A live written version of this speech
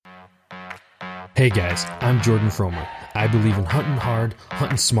Hey guys, I'm Jordan Fromer. I believe in hunting hard,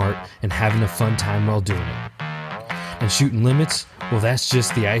 hunting smart, and having a fun time while doing it. And shooting limits, well, that's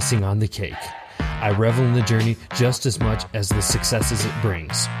just the icing on the cake. I revel in the journey just as much as the successes it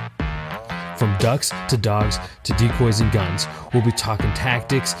brings. From ducks to dogs to decoys and guns, we'll be talking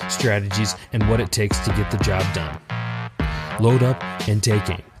tactics, strategies, and what it takes to get the job done. Load up and take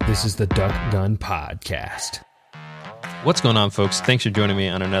aim. This is the Duck Gun Podcast. What's going on, folks? Thanks for joining me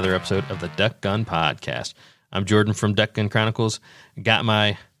on another episode of the Duck Gun Podcast. I'm Jordan from Duck Gun Chronicles. Got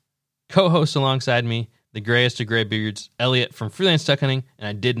my co-host alongside me, the grayest of gray beards, Elliot from Freelance Duck Hunting, and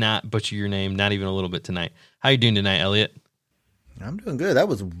I did not butcher your name, not even a little bit tonight. How you doing tonight, Elliot? I'm doing good. That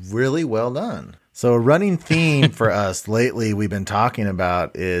was really well done. So a running theme for us lately we've been talking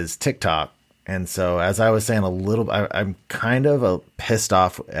about is TikTok. And so as I was saying I'm kind of pissed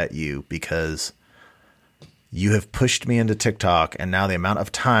off at you because you have pushed me into TikTok, and now the amount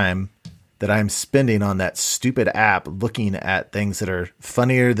of time that I'm spending on that stupid app looking at things that are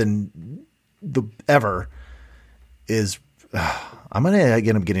funnier than ever is I'm going to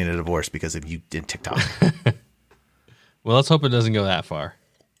end up getting a divorce because of you in TikTok. Well, let's hope it doesn't go that far.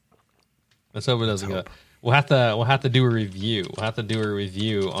 Let's hope it doesn't go. We'll have to do a review. We'll have to do a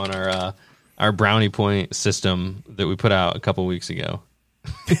review on our brownie point system that we put out a couple weeks ago.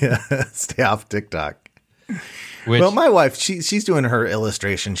 Yeah, stay off TikTok. Well, my wife, she's doing her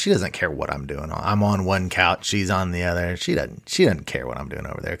illustration. She doesn't care what I'm doing. I'm on one couch, she's on the other. She doesn't care what I'm doing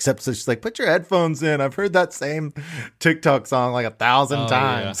over there. Except so she's like, put your headphones in. I've heard that same TikTok song like 1,000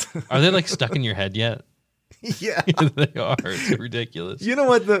 times. Yeah. Are they like stuck in your head yet? Yeah, they are. It's ridiculous. You know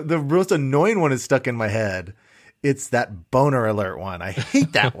what? The most annoying one is stuck in my head. It's that boner alert one. I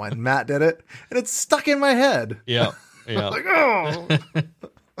hate that one. Matt did it, and it's stuck in my head. Yeah. Like, oh.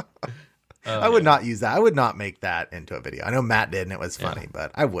 I would not use that. I would not make that into a video. I know Matt did, and it was funny,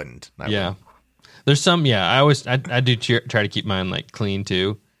 but I wouldn't. There's some. Yeah, I do try to keep mine like clean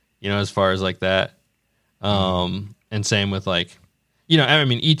too. You know, as far as like that. And same with like, you know, I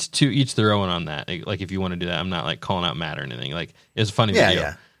mean, each their own on that. Like if you want to do that, I'm not like calling out Matt or anything. Like it's a funny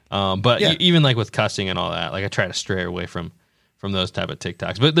video. Yeah. But even like with cussing and all that, like I try to stray away from those type of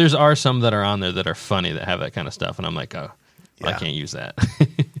TikToks. But there's some that are on there that are funny that have that kind of stuff, and I'm like, oh, I can't use that.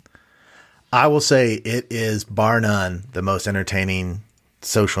 I will say it is bar none the most entertaining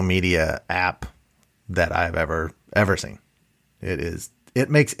social media app that I've ever seen. It is. It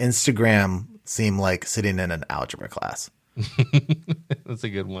makes Instagram seem like sitting in an algebra class. That's a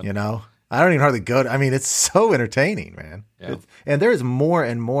good one. You know, I don't even hardly go to, I mean, it's so entertaining, man. Yeah. And there is more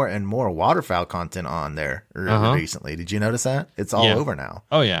and more and more waterfowl content on there recently. Did you notice that? It's all over now.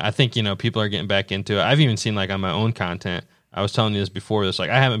 Oh yeah. I think, you know, people are getting back into it. I've even seen like on my own content, I was telling you this before this, like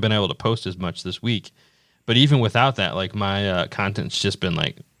I haven't been able to post as much this week, but even without that, like my content's just been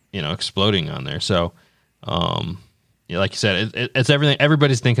like, you know, exploding on there. So, yeah, like you said, it's everything.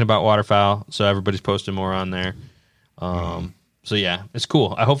 Everybody's thinking about waterfowl. So everybody's posting more on there. So yeah, it's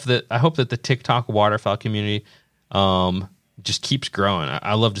cool. I hope that the TikTok waterfowl community, just keeps growing.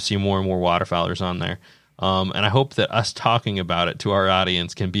 I love to see more and more waterfowlers on there. And I hope that us talking about it to our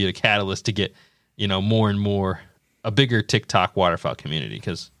audience can be a catalyst to get, you know, more and more, a bigger TikTok waterfowl community.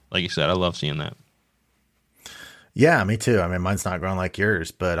 Cause like you said, I love seeing that. Yeah, me too. I mean, mine's not growing like yours,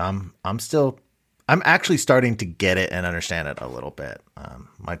 but I'm actually starting to get it and understand it a little bit.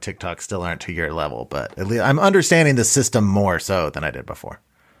 My TikToks still aren't to your level, but at least I'm understanding the system more so than I did before.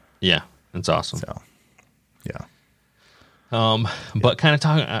 Yeah, that's awesome. So, yeah. But kind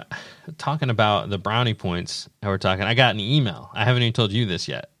of talking about the brownie points that we're talking, I got an email. I haven't even told you this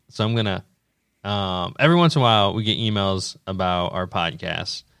yet. So I'm going to, every once in a while we get emails about our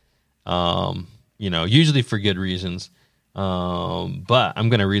podcast, you know, usually for good reasons. But I'm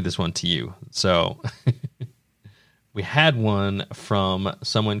going to read this one to you. So we had one from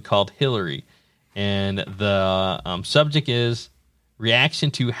someone called Hillary, and the subject is reaction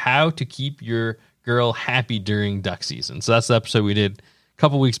to how to keep your girl happy during duck season. So that's the episode we did a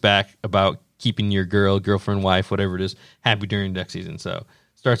couple weeks back about keeping your girlfriend, wife, whatever it is, happy during duck season. So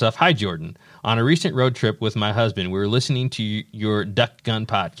starts off, hi, Jordan. On a recent road trip with my husband, we were listening to your Duck Gun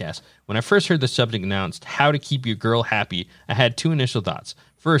podcast. When I first heard the subject announced, how to keep your girl happy, I had two initial thoughts.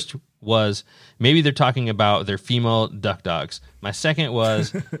 First was, maybe they're talking about their female duck dogs. My second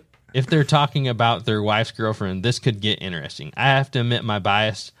was, if they're talking about their wife's girlfriend, this could get interesting. I have to admit my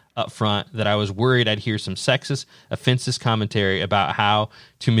bias up front that I was worried I'd hear some sexist, offensive commentary about how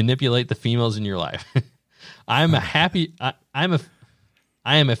to manipulate the females in your life. I am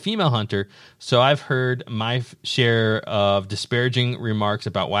a female hunter, so I've heard my share of disparaging remarks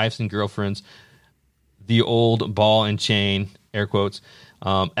about wives and girlfriends, the old ball and chain, air quotes,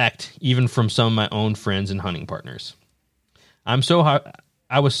 act, even from some of my own friends and hunting partners.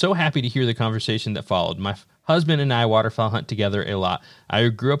 I was so happy to hear the conversation that followed. My husband and I waterfowl hunt together a lot. I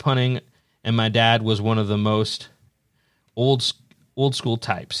grew up hunting, and my dad was one of the most old school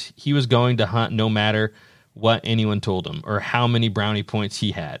types. He was going to hunt no matter what anyone told him or how many brownie points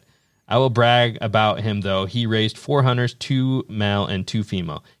he had. I will brag about him, though. He raised 4 hunters, 2 male and 2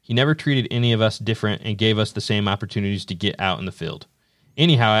 female. He never treated any of us different and gave us the same opportunities to get out in the field.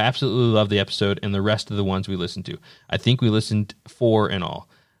 Anyhow, I absolutely love the episode and the rest of the ones we listened to. I think we listened 4 in all.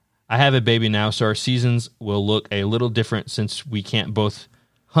 I have a baby now, so our seasons will look a little different since we can't both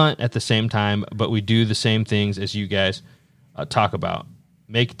hunt at the same time, but we do the same things as you guys talk about.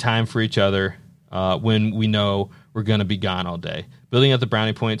 Make time for each other when we know we're going to be gone all day. Building up the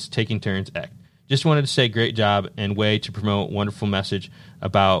brownie points, taking turns, act. Just wanted to say great job and way to promote wonderful message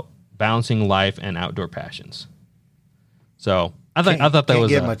about balancing life and outdoor passions. So I thought that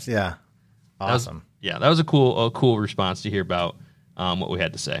was awesome. That was a cool response to hear about what we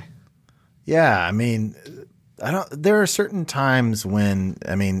had to say. Yeah, I mean, there are certain times when,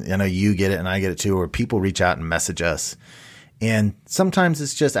 I mean, I know you get it and I get it too, where people reach out and message us. And sometimes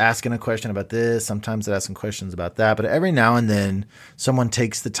it's just asking a question about this. Sometimes it's asking questions about that. But every now and then someone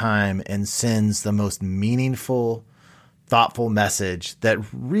takes the time and sends the most meaningful, thoughtful message that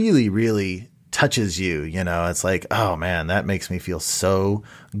really, really touches you. You know, it's like, oh man, that makes me feel so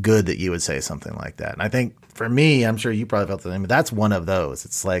good that you would say something like that. And I think for me, I'm sure you probably felt the same, but that's one of those.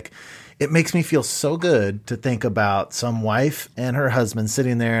 It's like, it makes me feel so good to think about some wife and her husband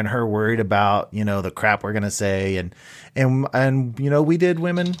sitting there and her worried about, you know, the crap we're going to say. And, you know, we did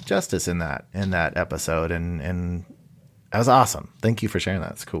women justice in that episode. And that was awesome. Thank you for sharing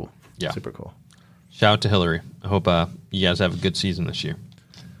that. It's cool. Yeah. Super cool. Shout out to Hillary. I hope you guys have a good season this year.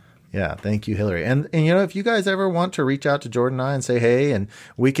 Yeah, thank you, Hillary. And you know, if you guys ever want to reach out to Jordan and I and say, hey, and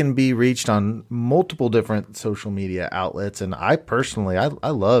we can be reached on multiple different social media outlets. And I personally, I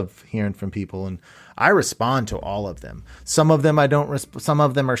love hearing from people, and I respond to all of them. Some of them I don't. Some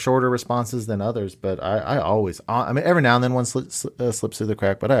of them are shorter responses than others. But I always, I mean, every now and then one slips through the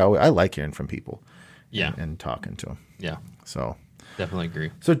crack. But I like hearing from people. Yeah, and talking to them. Yeah. So. Definitely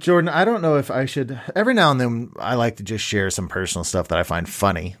agree. So, Jordan, I don't know if I should. Every now and then, I like to just share some personal stuff that I find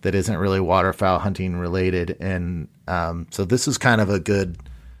funny that isn't really waterfowl hunting related. And so this is kind of a good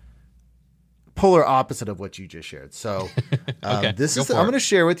polar opposite of what you just shared. So, okay, I'm going to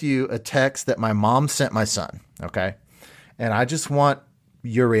share with you a text that my mom sent my son. Okay. And I just want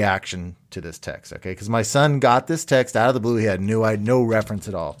your reaction to this text. Okay. Because my son got this text out of the blue. He had no reference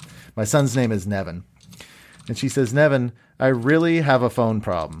at all. My son's name is Nevin. And she says, Nevin, I really have a phone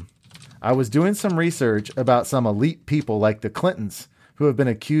problem. I was doing some research about some elite people like the Clintons who have been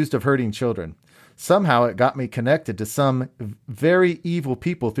accused of hurting children. Somehow it got me connected to some very evil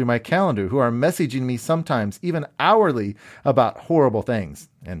people through my calendar who are messaging me sometimes, even hourly, about horrible things.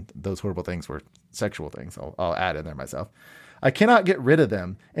 And those horrible things were sexual things. I'll add in there myself. I cannot get rid of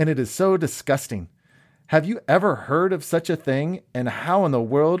them, and it is so disgusting. Have you ever heard of such a thing, and how in the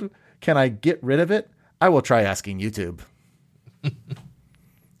world can I get rid of it? I will try asking YouTube.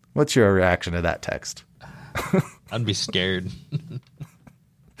 What's your reaction to that text? I'd be scared.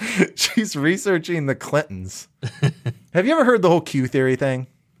 She's researching the Clintons. Have you ever heard the whole Q theory thing?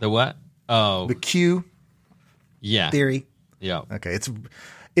 The what? Oh, the Q theory. Yeah. Okay.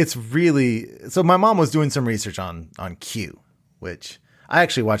 It's really, so my mom was doing some research on Q, which I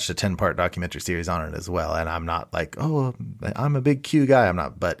actually watched a 10-part documentary series on it as well. And I'm not like, oh, I'm a big Q guy. I'm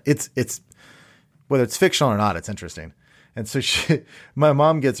not, but it's whether it's fictional or not, it's interesting. And so my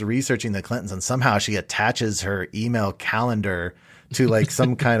mom gets researching the Clintons, and somehow she attaches her email calendar to like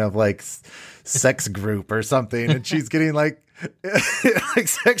some kind of like sex group or something. And she's getting like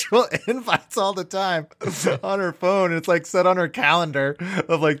sexual invites all the time on her phone. And it's like set on her calendar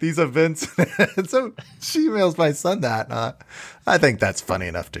of like these events. And so she emails my son that. I think that's funny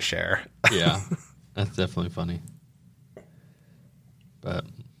enough to share. Yeah, that's definitely funny. But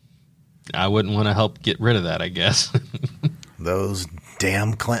I wouldn't want to help get rid of that, I guess. Those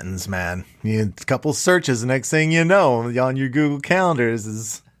damn Clintons, man. A couple searches, the next thing you know, on your Google calendars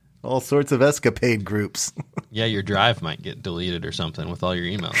is all sorts of escapade groups. Yeah, your drive might get deleted or something with all your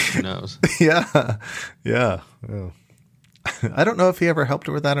emails. Who knows? Yeah. Oh. I don't know if he ever helped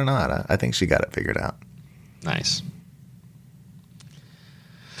her with that or not. I think she got it figured out. Nice.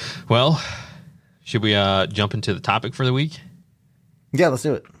 Well, should we jump into the topic for the week? Yeah, let's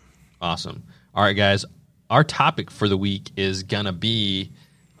do it. Awesome. All right, guys. Our topic for the week is going to be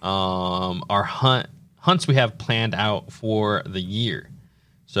our hunts we have planned out for the year.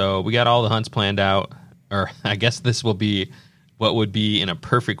 So we got all the hunts planned out, or I guess this will be what would be in a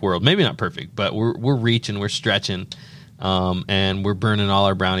perfect world. Maybe not perfect, but we're reaching, we're stretching, and we're burning all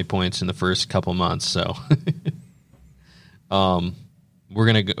our brownie points in the first couple months. So we're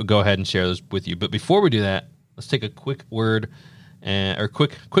going to go ahead and share those with you. But before we do that, let's take a quick word or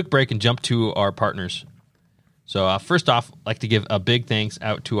quick break and jump to our partners. So first off, I'd like to give a big thanks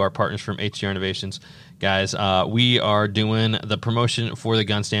out to our partners from HTR Innovations. Guys, we are doing the promotion for the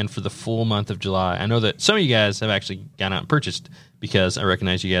gun stand for the full month of July. I know that some of you guys have actually gone out and purchased because I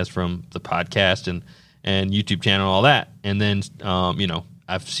recognize you guys from the podcast and YouTube channel, all that. And then,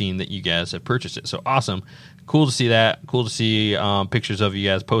 I've seen that you guys have purchased it. So awesome. Cool to see that. Cool to see pictures of you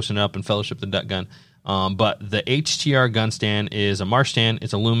guys posting up and Fellowship the Duck Gun. But the HTR gun stand is a marsh stand.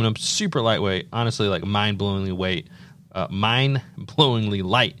 It's aluminum, super lightweight, honestly, like mind-blowingly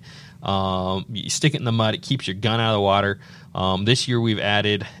light. You stick it in the mud, it keeps your gun out of the water. This year we've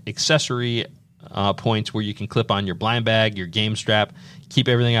added accessory points where you can clip on your blind bag, your game strap, keep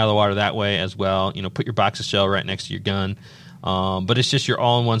everything out of the water that way as well. Put your box of shell right next to your gun. But it's just your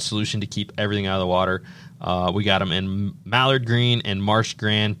all-in-one solution to keep everything out of the water. We got them in mallard green and marsh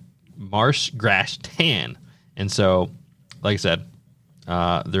grass tan. And so, like I said,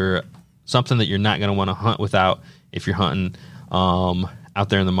 they're something that you're not going to want to hunt without if you're hunting out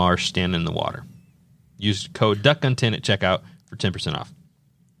there in the marsh, standing in the water. Use code DuckGun10 at checkout for 10% off.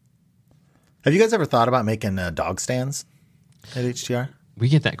 Have you guys ever thought about making dog stands at HTR? We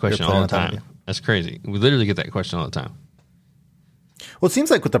get that question all the time. That's crazy. We literally get that question all the time. Well, it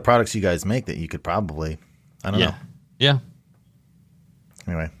seems like with the products you guys make that you could probably, I don't know. Yeah.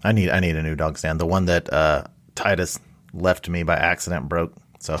 Anyway, I need a new dog stand. The one that Titus left me by accident broke,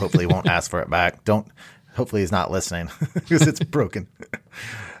 so hopefully he won't ask for it back. Hopefully he's not listening because it's broken.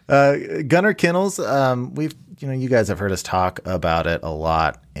 Gunner Kennels, you guys have heard us talk about it a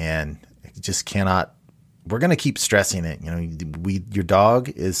lot, and just cannot. We're going to keep stressing it. Your dog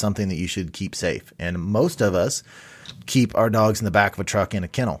is something that you should keep safe, and most of us keep our dogs in the back of a truck in a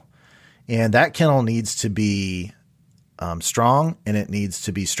kennel, and that kennel needs to be strong, and it needs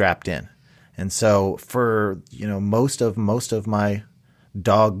to be strapped in. And so for most of my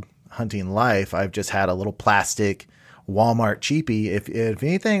dog hunting life, I've just had a little plastic Walmart cheapie. If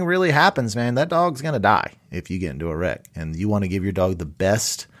anything really happens, man, that dog's gonna die if you get into a wreck, and you want to give your dog the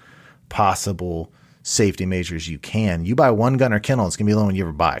best possible safety measures you can. You buy one Gunner Kennel, it's gonna be the only one you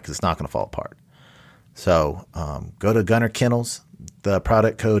ever buy because it's not gonna fall apart. So go to Gunner Kennels. The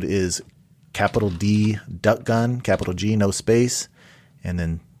product code is capital D Duck Gun, capital G, no space, and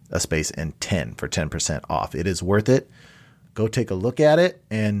then a space and 10 for 10% off. It is worth it. Go take a look at it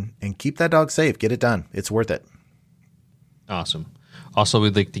and keep that dog safe. Get it done. It's worth it. Awesome. Also,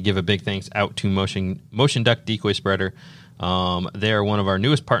 we'd like to give a big thanks out to Motion Duck Decoy Spreader. They are one of our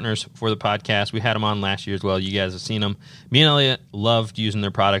newest partners for the podcast. We had them on last year as well. You guys have seen them. Me and Elliot loved using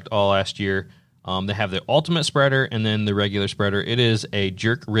their product all last year. They have the ultimate spreader and then the regular spreader. It is a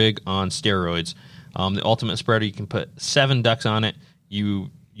jerk rig on steroids. The ultimate spreader, you can put 7 ducks on it. You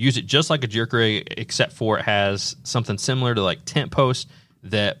use it just like a jerk rig, except for it has something similar to like tent posts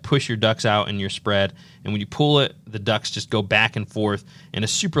that push your ducks out in your spread. And when you pull it, the ducks just go back and forth in a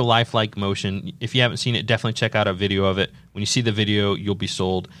super lifelike motion. If you haven't seen it, definitely check out a video of it. When you see the video, you'll be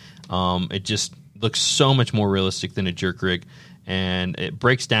sold. It just looks so much more realistic than a jerk rig. And it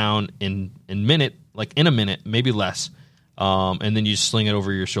breaks down in a minute, maybe less. And then you just sling it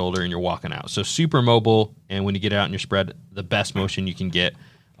over your shoulder and you're walking out. So super mobile. And when you get out in your spread, the best motion you can get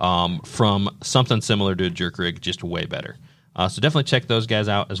from something similar to a jerk rig, just way better. So definitely check those guys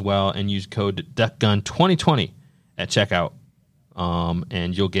out as well and use code DuckGun2020 at checkout.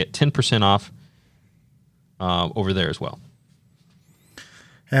 And you'll get 10% off over there as well.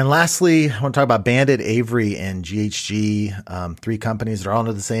 And lastly, I want to talk about Banded, Avery, and GHG, 3 companies that are all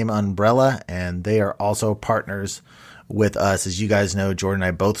under the same umbrella, and they are also partners with us. As you guys know, Jordan and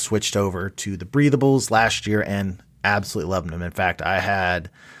I both switched over to the breathables last year and absolutely loved them. In fact, I had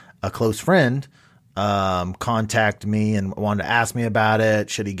a close friend contact me and wanted to ask me about it.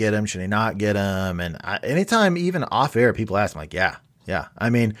 Should he get them? Should he not get them? And anytime, even off air, people ask me, like, yeah. I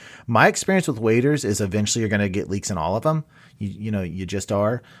mean, my experience with waders is eventually you're going to get leaks in all of them. You just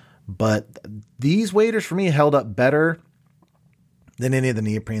are. But these waders for me held up better than any of the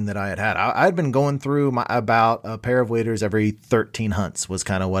neoprene that I had. I'd been going through about a pair of waders every 13 hunts was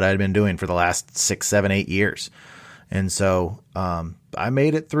kind of what I'd been doing for the last 6, 7, 8 years. And so I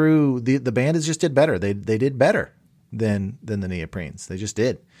made it through. The Bandits just did better. They did better than the neoprenes. They just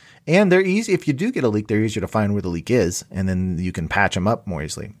did. And they're easy. If you do get a leak, they're easier to find where the leak is, and then you can patch them up more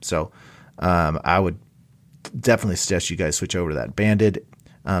easily. So I would definitely suggest you guys switch over to that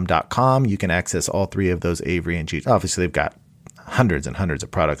banded.com. You can access all 3 of those Avery and G. Obviously, they've got hundreds and hundreds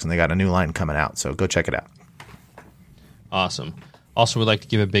of products, and they got a new line coming out. So go check it out. Awesome. Also, would like to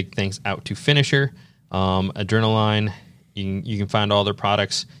give a big thanks out to Finisher, Adrenaline. You can find all their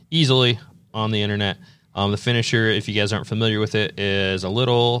products easily on the internet. The Finisher, if you guys aren't familiar with it, is a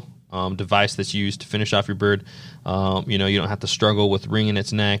little device that's used to finish off your bird. You don't have to struggle with wringing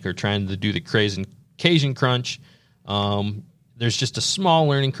its neck or trying to do the crazy Cajun crunch. There's just a small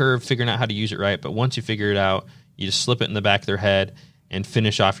learning curve figuring out how to use it right, but once you figure it out, you just slip it in the back of their head and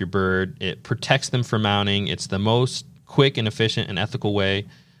finish off your bird. It protects them from mounting. It's the most quick and efficient and ethical way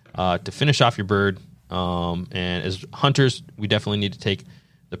to finish off your bird. And as hunters, we definitely need to take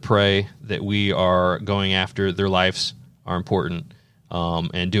the prey that we are going after. Their lives are important,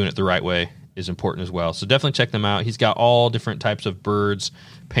 and doing it the right way is important as well. So definitely check them out. He's got all different types of birds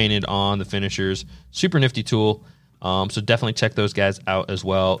painted on the Finishers. Super nifty tool. So definitely check those guys out as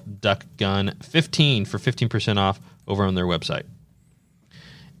well. Duck Gun 15 for 15% off over on their website.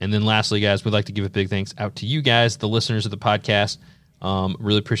 And then lastly, guys, we'd like to give a big thanks out to you guys, the listeners of the podcast.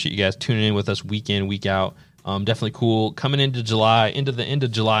 Really appreciate you guys tuning in with us week in, week out. Definitely cool. Coming into July, into the end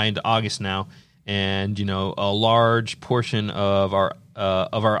of July, into August now. And, a large portion of our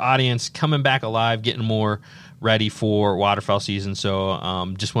audience coming back alive, getting more ready for waterfowl season.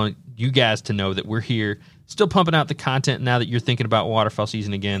 So just want you guys to know that we're here, still pumping out the content now that you're thinking about waterfowl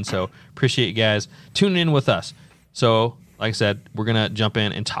season again. So appreciate you guys tuning in with us. So, like I said, we're going to jump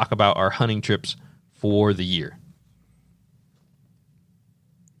in and talk about our hunting trips for the year.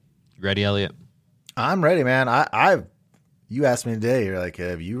 You ready, Elliot? I'm ready, man. You asked me today, you're like,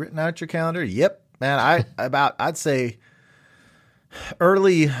 have you written out your calendar? Yep, man. I'd say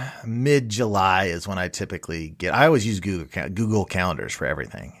early mid-July is when I typically I always use Google calendars for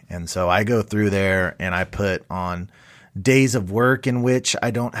everything. And so I go through there and I put on days of work in which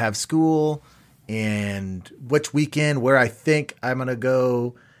I don't have school and which weekend where I think I'm going to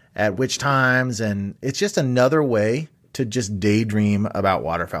go at which times. And it's just another way to just daydream about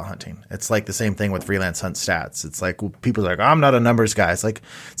waterfowl hunting. It's like the same thing with Freelance Hunt Stats. It's like people are like, I'm not a numbers guy. It's like,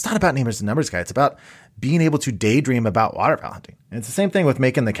 it's not about numbers guy. It's about being able to daydream about waterfowl hunting. And it's the same thing with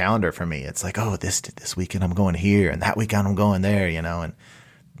making the calendar for me. It's like, oh, this weekend I'm going here and that weekend I'm going there, and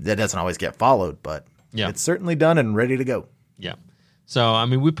that doesn't always get followed, but it's certainly done and ready to go. Yeah. So,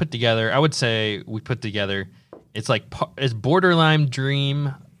 we put together, it's like, it's borderline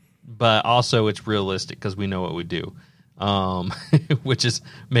dream, but also it's realistic because we know what we do. Which is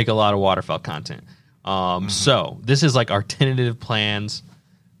make a lot of waterfowl content. So this is like our tentative plans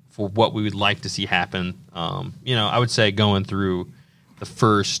for what we would like to see happen. I would say going through the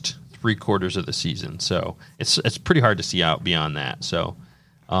first 3/4 of the season. So it's pretty hard to see out beyond that. So,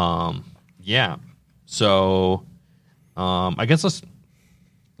 yeah. So, I guess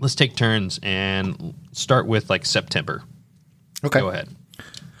let's take turns and start with like September. Okay. Go ahead.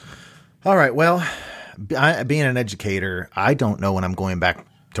 All right. Well, being an educator, I don't know when I'm going back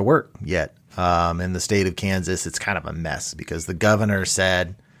to work yet. In the state of Kansas, it's kind of a mess because the governor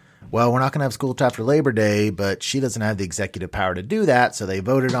said, well, we're not going to have school till after Labor Day, but she doesn't have the executive power to do that. So they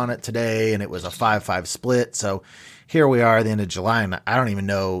voted on it today and it was a 5-5 split. So here we are at the end of July and I don't even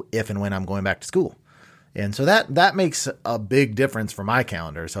know if and when I'm going back to school. And so that makes a big difference for my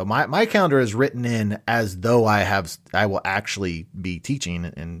calendar. So my calendar is written in as though I will actually be teaching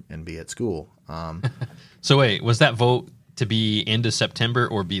and be at school. So wait, was that vote to be into September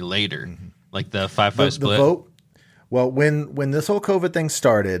or be later? Mm-hmm. Like the 5-5 split? The vote. Well, when this whole COVID thing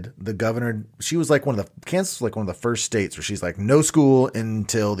started, the governor, Kansas was like one of the first states where she's like, no school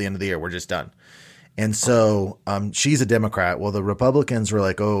until the end of the year. We're just done. And so she's a Democrat. Well, the Republicans were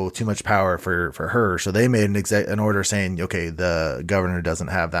like, oh, too much power for her. So they made an order saying, okay, the governor doesn't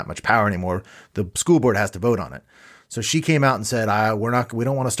have that much power anymore. The school board has to vote on it. So she came out and said, we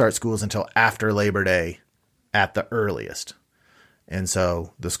don't want to start schools until after Labor Day at the earliest. And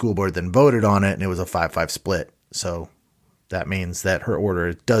so the school board then voted on it and it was a 5-5 split. So that means that her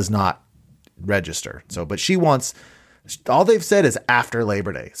order does not register. So, but she wants, all they've said is after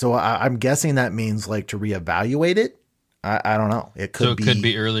Labor Day. So I'm guessing that means like to reevaluate it. I don't know. It could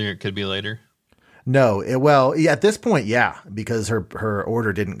be earlier. It could be later. No, at this point, yeah, because her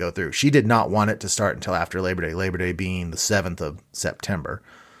order didn't go through. She did not want it to start until after Labor Day being the 7th of September.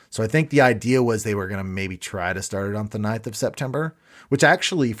 So I think the idea was they were going to maybe try to start it on the 9th of September, which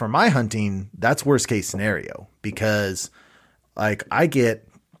actually for my hunting, that's worst case scenario because like I get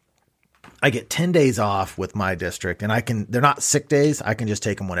 10 days off with my district and they're not sick days. I can just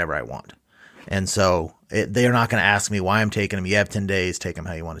take them whenever I want. And so they're not going to ask me why I'm taking them. You have 10 days, take them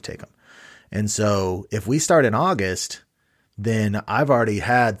how you want to take them. And so if we start in August, then I've already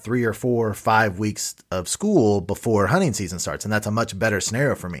had 3 or 4 or 5 weeks of school before hunting season starts. And that's a much better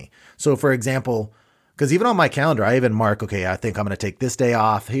scenario for me. So for example, because even on my calendar, I even mark, okay, I think I'm going to take this day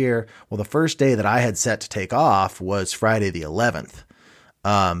off here. Well, the first day that I had set to take off was Friday the 11th,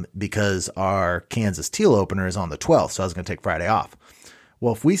 because our Kansas teal opener is on the 12th. So I was going to take Friday off.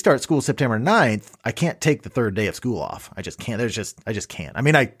 Well, if we start school September 9th, I can't take the third day of school off. I just can't. I just can't. I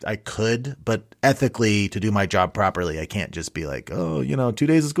mean, I could, but ethically, to do my job properly, I can't just be like, oh, 2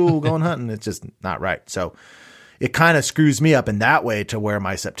 days of school going hunting. It's just not right. So it kind of screws me up in that way to where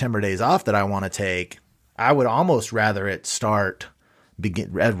my September days off that I want to take, I would almost rather it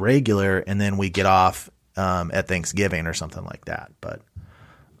begin at regular and then we get off at Thanksgiving or something like that. But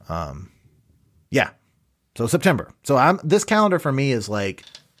yeah. So September. So this calendar for me is like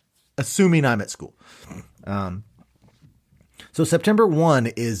assuming I'm at school. So September 1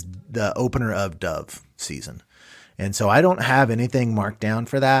 is the opener of dove season. And so I don't have anything marked down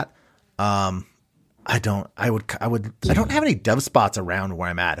for that. I don't have any dove spots around where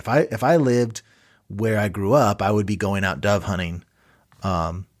I'm at. If I lived where I grew up, I would be going out dove hunting,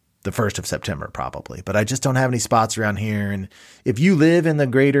 the 1st of September probably, but I just don't have any spots around here. And if you live in the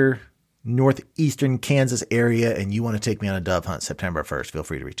greater northeastern Kansas area and you want to take me on a dove hunt September 1st, feel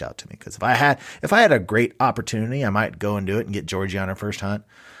free to reach out to me. Cause if I had a great opportunity, I might go and do it and get Georgie on her first hunt.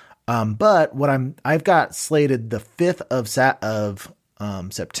 But I've got slated the 5th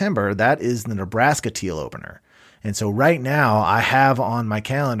of September. That is the Nebraska teal opener. And so right now I have on my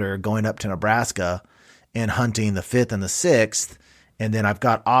calendar going up to Nebraska and hunting the 5th and the 6th. And then I've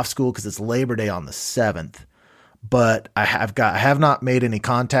got off school cause it's Labor Day on the 7th. But I have not made any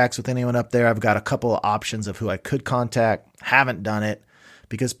contacts with anyone up there. I've got a couple of options of who I could contact. Haven't done it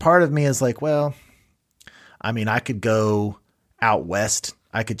because part of me is like, well, I mean, I could go out west.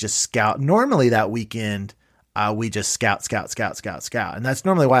 I could just scout. Normally that weekend, we just scout. And that's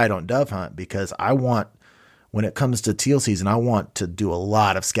normally why I don't dove hunt, because when it comes to teal season, I want to do a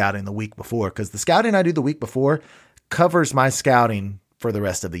lot of scouting the week before, because the scouting I do the week before covers my scouting for the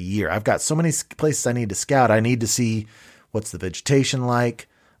rest of the year. I've got so many places I need to scout. I need to see what's the vegetation like,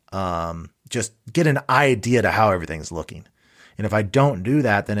 just get an idea to how everything's looking. And if I don't do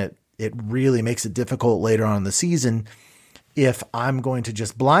that, then it really makes it difficult later on in the season. If I'm going to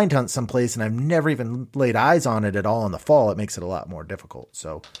just blind hunt someplace and I've never even laid eyes on it at all in the fall, it makes it a lot more difficult.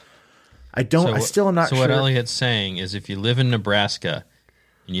 So I still am not sure. So what Elliot's saying is if you live in Nebraska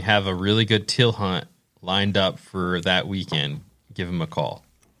and you have a really good teal hunt lined up for that weekend, give him a call.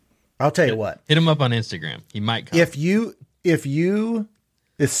 I'll tell you what. Hit him up on Instagram. He might come. If you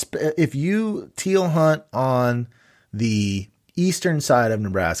teal hunt on the eastern side of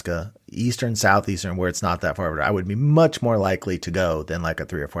Nebraska, eastern, southeastern, where it's not that far, I would be much more likely to go than like a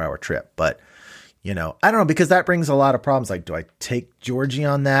 3 or 4 hour trip. But I don't know, because that brings a lot of problems. Like, do I take Georgie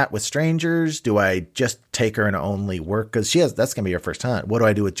on that with strangers? Do I just take her and only work? Because that's going to be her first hunt. What do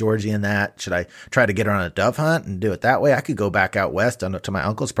I do with Georgie in that? Should I try to get her on a dove hunt and do it that way? I could go back out west to my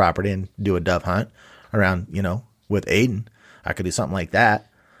uncle's property and do a dove hunt around, with Aiden. I could do something like that.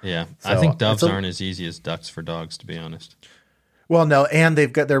 Yeah. So I think doves aren't as easy as ducks for dogs, to be honest. Well, no, and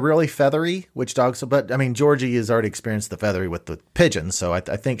they're really feathery, which dogs, but I mean, Georgie has already experienced the feathery with the pigeons. So I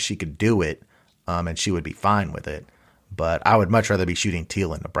think she could do it. And she would be fine with it, but I would much rather be shooting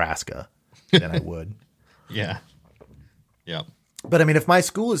teal in Nebraska than I would. Yeah. Yep. But I mean, if my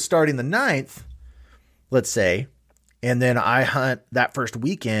school is starting the 9th, let's say, and then I hunt that first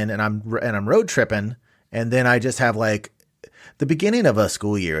weekend and I'm road tripping, and then I just have like the beginning of a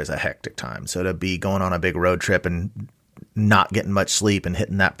school year is a hectic time. So to be going on a big road trip and not getting much sleep and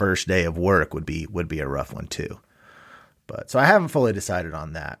hitting that first day of work would be a rough one too. But so I haven't fully decided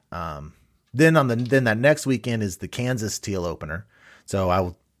on that. Then that next weekend is the Kansas teal opener. So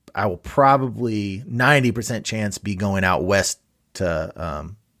I will probably 90% chance be going out west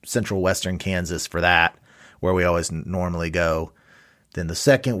to central western Kansas for that, where we always normally go. Then the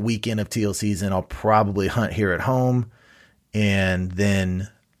second weekend of teal season, I'll probably hunt here at home. And then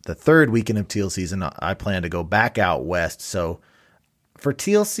the third weekend of teal season, I plan to go back out west. So for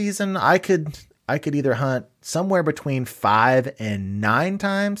teal season, I could either hunt somewhere between 5 and 9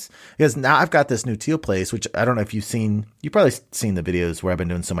 times, because now I've got this new teal place, which I don't know if you've probably seen the videos where I've been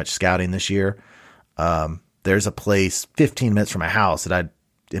doing so much scouting this year. There's a place 15 minutes from my house that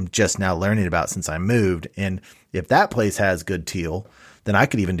I am just now learning about since I moved. And if that place has good teal, then I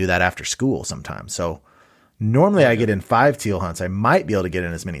could even do that after school sometimes. So normally I get in 5 teal hunts. I might be able to get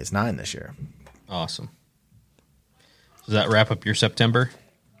in as many as 9 this year. Awesome. Does that wrap up your September?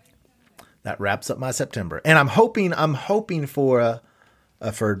 That wraps up my September. And I'm hoping for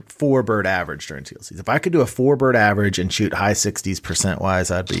for 4-bird average during teal season. If I could do a 4-bird average and shoot high 60s percent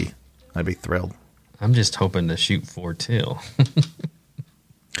wise, I'd be thrilled. I'm just hoping to shoot 4 teal.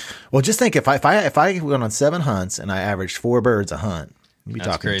 Well, just think if I went on 7 hunts and I averaged 4 birds a hunt, you'd be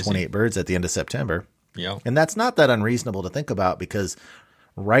That's talking crazy. 28 birds at the end of September. Yep. And that's not that unreasonable to think about, because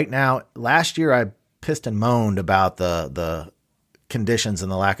right now, last year I pissed and moaned about the conditions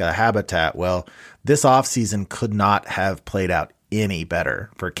and the lack of habitat. Well, this off season could not have played out any better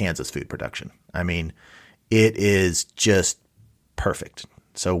for Kansas food production. I mean, it is just perfect.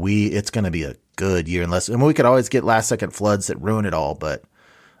 So it's going to be a good year, and we could always get last second floods that ruin it all. But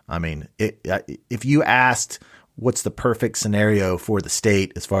I mean, if you asked what's the perfect scenario for the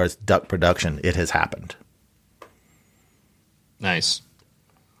state as far as duck production, it has happened. Nice.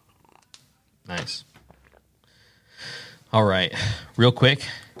 All right. Real quick,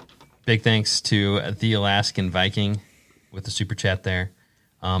 big thanks to the Alaskan Viking with the super chat there.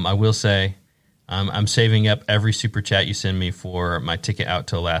 I will say I'm saving up every super chat you send me for my ticket out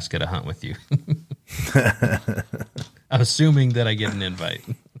to Alaska to hunt with you. I'm assuming that I get an invite.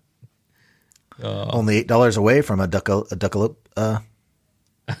 Only $8 away from a duckalope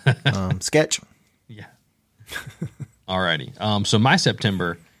sketch. Yeah. Alrighty. So my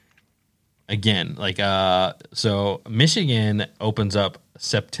September, again, so Michigan opens up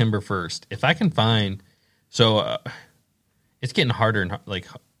September 1st. If I can find, it's getting harder and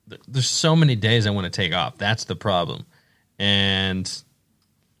there's so many days I want to take off. That's the problem. And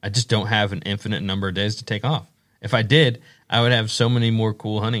I just don't have an infinite number of days to take off. If I did, I would have so many more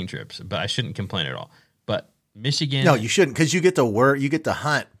cool hunting trips, but I shouldn't complain at all. But Michigan. No, you shouldn't, because you get to work, you get to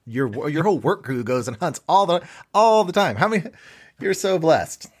hunt. Your whole work crew goes and hunts all the time. How many? You're so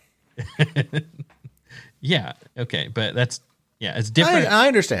blessed. Yeah. Okay. But it's different. I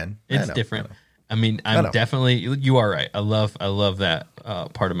understand. It's different. I mean, I'm definitely, you are right. I love that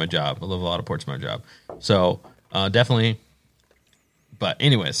part of my job. I love a lot of parts of my job. So definitely. But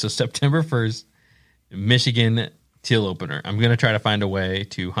anyway, so September 1st, Michigan teal opener. I'm going to try to find a way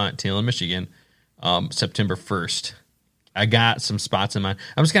to hunt teal in Michigan September 1st. I got some spots in mind.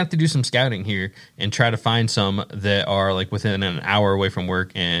 I'm just going to have to do some scouting here and try to find some that are within an hour away from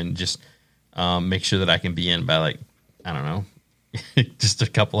work, and just make sure that I can be in by I don't know, just a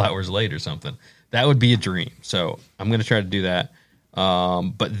couple hours late or something. That would be a dream. So I'm going to try to do that.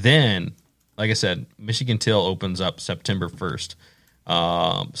 But then, like I said, Michigan teal opens up September 1st.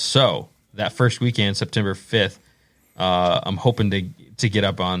 So that first weekend, September 5th, I'm hoping to get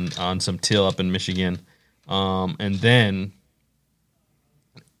up on some teal up in Michigan. And then,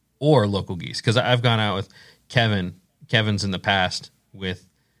 or local geese, because I've gone out with Kevin's in the past with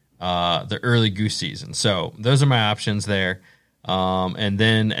the early goose season. So those are my options there. And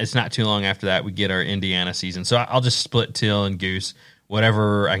then it's not too long after that we get our Indiana season. So I'll just split teal and goose,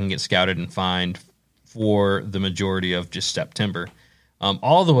 whatever I can get scouted and find for the majority of just September.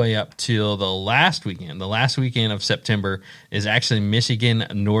 All the way up till the last weekend. The last weekend of September is actually Michigan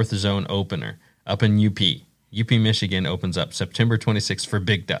North Zone opener up in UP. UP, Michigan opens up September 26th for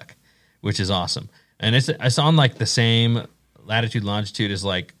big duck, which is awesome. And it's on the same latitude longitude as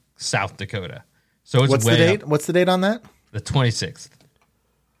South Dakota. So it's What's the date? What's the date on that? The 26th.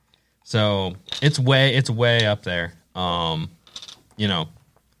 So it's way up there. As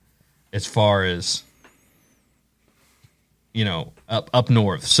far as up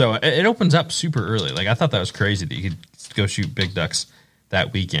north. So it opens up super early. I thought that was crazy that you could go shoot big ducks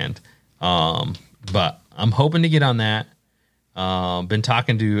that weekend. But I'm hoping to get on that. Been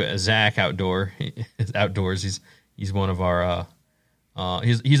talking to Zach Outdoors. He's one of our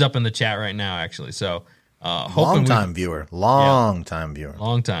he's up in the chat right now, actually. So long time viewer.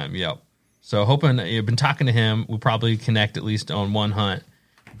 Yep. So hoping, I've been talking to him. We'll probably connect at least on one hunt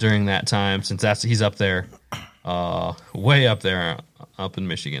during that time, since he's up there, way up there, up in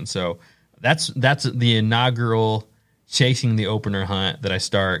Michigan. So that's the inaugural chasing the opener hunt that I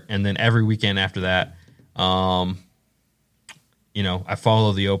start, and then every weekend after that, I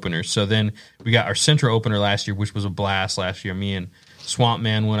follow the openers. So then we got our Central opener last year, which was a blast last year. Me and Swamp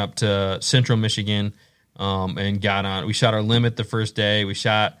Man went up to Central Michigan and got on. We shot our limit the first day. We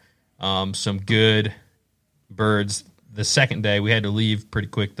shot some good birds. The second day, we had to leave pretty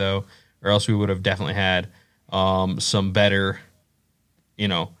quick, though, or else we would have definitely had some better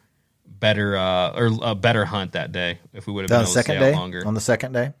hunt that day if we would have been able to stay out longer. On the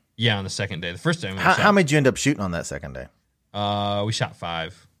second day? Yeah, on the second day. The first day, how many did you end up shooting on that second day? We shot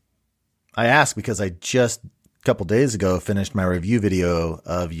 5. I asked because I just a couple days ago finished my review video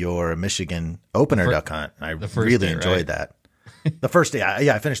of your Michigan opener duck hunt. I really enjoyed that. The first day,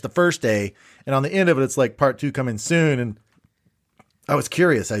 I finished the first day, and on the end of it, it's like part 2 coming soon, and I was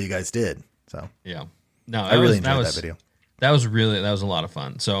curious how you guys did. So Yeah. No, I really enjoyed that video. That was a lot of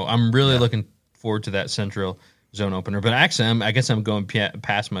fun. So I'm really looking forward to that Central Zone opener. But actually, I guess I'm going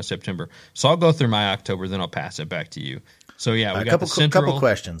past my September. So I'll go through my October, then I'll pass it back to you. So yeah, we got the Central. Couple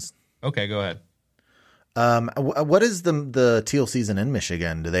questions. Okay, go ahead. What is the teal season in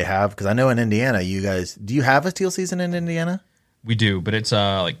Michigan? Do they have? Because I know in Indiana, you guys, do you have a teal season in Indiana? We do, but it's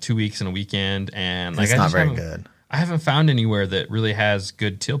like 2 weeks and a weekend, and like it's not very good. I haven't found anywhere that really has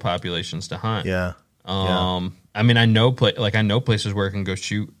good teal populations to hunt. Yeah. I mean, I know places where I can go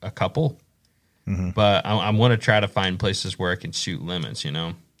shoot a couple, but I want to try to find places where I can shoot limits.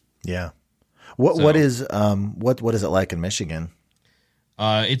 Yeah. What is it like in Michigan?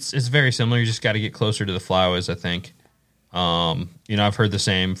 It's very similar. You just got to get closer to the flyways, I think. I've heard the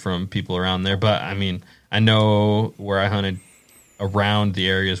same from people around there, but I mean, I know where I hunted around the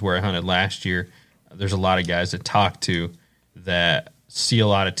areas where I hunted last year. There's a lot of guys that talk to that see a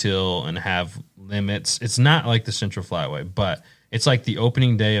lot of teal and have limits. It's not like the Central Flyway, but it's like the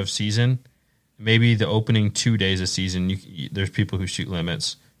opening day of season, maybe the opening 2 days of season. There's people who shoot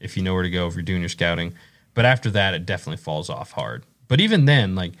limits if you know where to go, if you're doing your scouting. But after that, it definitely falls off hard. But even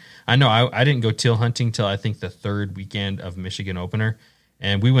then, like I know I didn't go teal hunting till I think the third weekend of Michigan opener,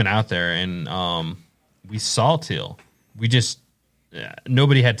 and we went out there and we saw teal. We just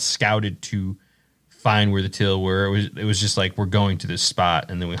nobody had scouted to find where the teal were. It was just like we're going to this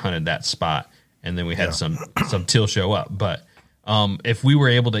spot, and then we hunted that spot, and then we had some teal show up. But if we were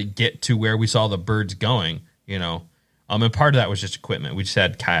able to get to where we saw the birds going, and part of that was just equipment. We just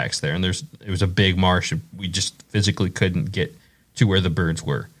had kayaks there, and it was a big marsh. And we just physically couldn't get to where the birds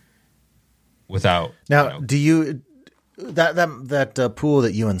were without. Now, do you that pool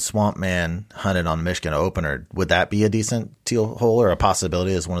that you and Swamp Man hunted on Michigan opener, would that be a decent teal hole or a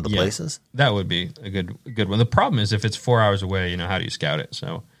possibility as one of the places? That would be a good one. The problem is if it's 4 hours away, how do you scout it?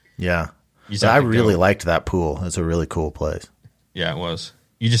 So yeah, I really liked that pool. It's a really cool place. Yeah, it was.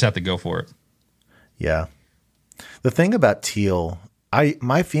 You just have to go for it. Yeah. The thing about teal,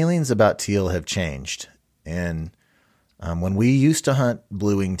 my feelings about teal have changed. And when we used to hunt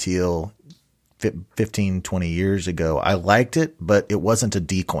blue-winged teal 15, 20 years ago, I liked it, but it wasn't a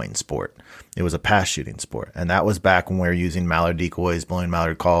decoying sport. It was a pass shooting sport. And that was back when we were using mallard decoys, blowing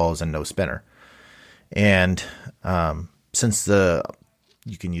mallard calls, and no spinner. And since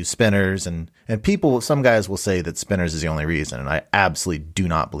you can use spinners and some guys will say that spinners is the only reason. And I absolutely do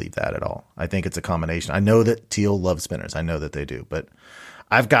not believe that at all. I think it's a combination. I know that teal love spinners. I know that they do, but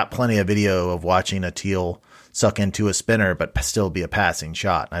I've got plenty of video of watching a teal suck into a spinner, but still be a passing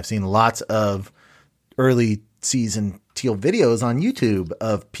shot. And I've seen lots of early season teal videos on YouTube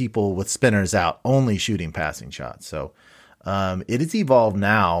of people with spinners out only shooting passing shots. So it has evolved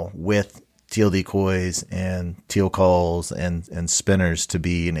now with teal decoys and teal calls and spinners to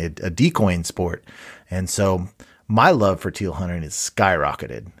be a decoying sport. And so my love for teal hunting is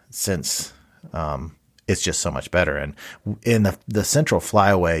skyrocketed since it's just so much better. And in the Central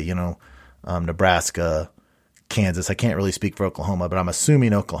Flyway, Nebraska, Kansas, I can't really speak for Oklahoma, but I'm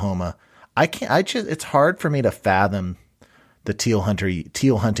assuming Oklahoma. It's hard for me to fathom the teal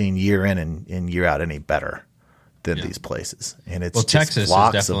hunting year in and year out any better than these places. And it's Texas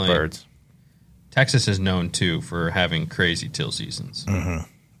flocks of birds. Texas is known too for having crazy teal seasons. Mm-hmm.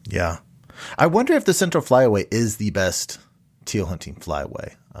 Yeah. I wonder if the Central Flyway is the best teal hunting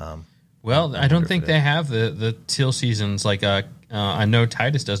flyway. I don't think they have the teal seasons. Like I know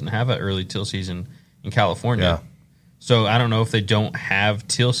Titus doesn't have an early teal season in California. Yeah. So I don't know if they don't have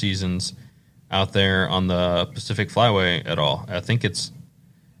teal seasons out there on the Pacific Flyway at all. I think it's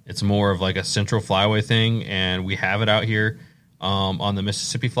more of like a Central Flyway thing, and we have it out here on the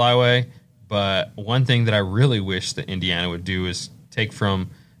Mississippi Flyway. But one thing that I really wish that Indiana would do is take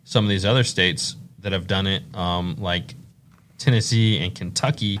from some of these other states that have done it, like Tennessee and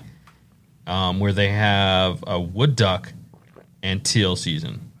Kentucky, where they have a wood duck and teal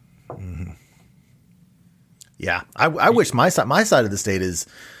season. Mm-hmm. Yeah, I wish my side of the state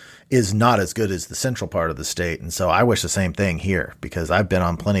is not as good as the central part of the state, and so I wish the same thing here, because I've been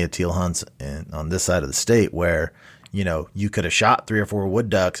on plenty of teal hunts on this side of the state where you could have shot 3 or 4 wood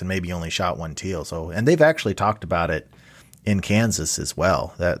ducks and maybe only shot 1 teal. So, and they've actually talked about it in Kansas as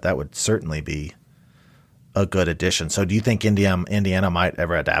well. That would certainly be a good addition. So, do you think Indiana might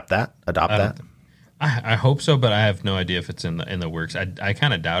ever adopt that? I hope so, but I have no idea if it's in the works. I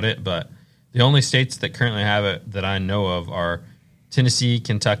kind of doubt it, but the only states that currently have it that I know of are Tennessee,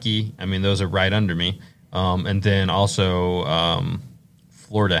 Kentucky. I mean, those are right under me. And then also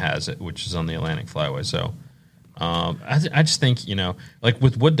Florida has it, which is on the Atlantic Flyway. So I just think, like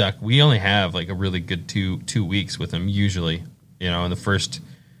with wood duck, we only have like a really good two weeks with them usually in the first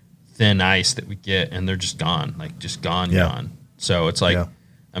thin ice that we get, and they're just gone, like just gone. So it's like,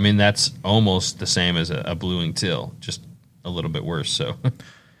 I mean, that's almost the same as a blue-winged teal, just a little bit worse. So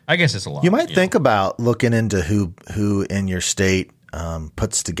I guess it's a lot. You might think about looking into who in your state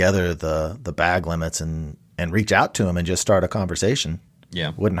puts together the bag limits and reach out to them and just start a conversation.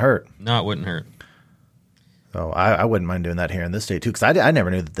 Yeah. Wouldn't hurt. No, it wouldn't hurt. So I wouldn't mind doing that here in this state too, because I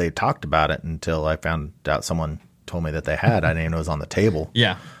never knew that they talked about it until I found out someone told me that they had. I didn't even know it was on the table.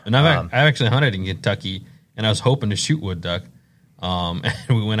 Yeah, and I've actually hunted in Kentucky, and I was hoping to shoot wood duck. And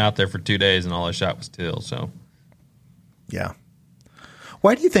we went out there for 2 days, and all I shot was teal. So, yeah.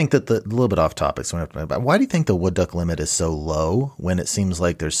 Why do you think that a little bit off topic? So why do you think the wood duck limit is so low when it seems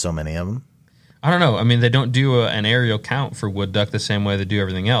like there's so many of them? I don't know. I mean, they don't do an aerial count for wood duck the same way they do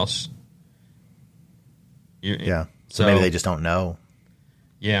everything else. So maybe they just don't know.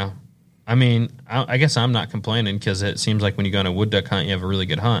 Yeah. I mean, I guess I'm not complaining because it seems like when you go on a wood duck hunt, you have a really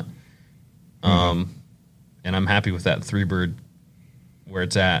good hunt. And I'm happy with that 3-bird where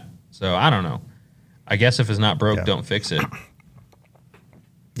it's at. So I don't know. I guess if it's not broke, don't fix it.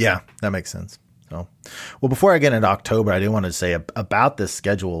 Yeah, that makes sense. So, well, before I get into October, I do want to say about this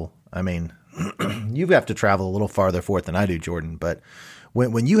schedule. I mean, you have to travel a little farther forth than I do, Jordan. But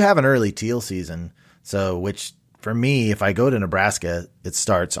when you have an early teal season, which for me, if I go to Nebraska, it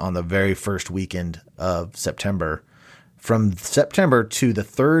starts on the very first weekend of September. From September to the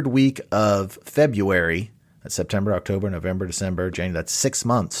third week of February, that's September, October, November, December, January, that's 6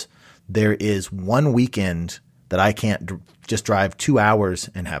 months. There is one weekend that I can't just drive 2 hours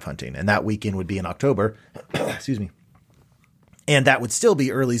and have hunting. And that weekend would be in October. Excuse me. And that would still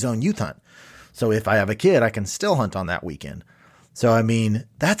be early zone youth hunt. So if I have a kid, I can still hunt on that weekend. So, I mean,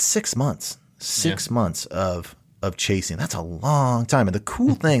 that's 6 months. 6 months of chasing. That's a long time. And the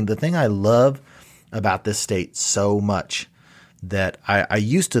cool thing, the thing I love about this state so much that I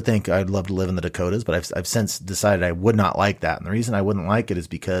used to think I'd love to live in the Dakotas, but I've since decided I would not like that. And the reason I wouldn't like it is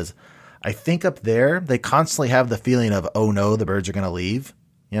because I think up there, they constantly have the feeling of, oh no, the birds are going to leave.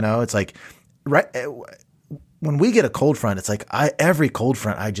 It's like, right when we get a cold front, it's like every cold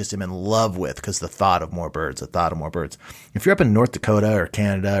front I just am in love with because the thought of more birds. If you're up in North Dakota or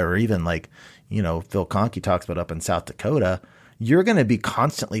Canada or even like, Phil Conkey talks about up in South Dakota, you're going to be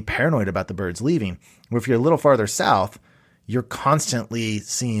constantly paranoid about the birds leaving. Or if you're a little farther south, you're constantly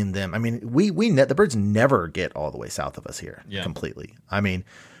seeing them. I mean, the birds never get all the way south of us here completely. I mean,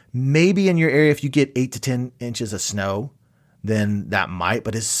 maybe in your area, if you get 8 to 10 inches of snow, then that might.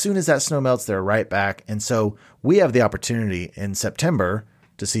 But as soon as that snow melts, they're right back. And so we have the opportunity in September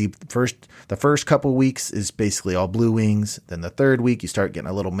to see the first couple weeks is basically all blue wings. Then the third week, you start getting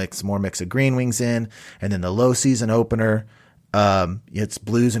a little more mix of green wings in. And then the low season opener, it's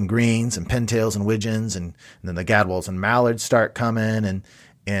blues and greens and pintails and widgeons. And then the gadwalls and mallards start coming and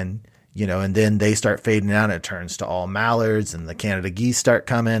then they start fading out and it turns to all mallards and the Canada geese start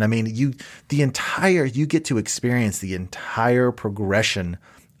coming. I mean, you get to experience the entire progression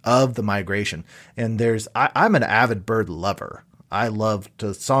of the migration. And I'm an avid bird lover. I love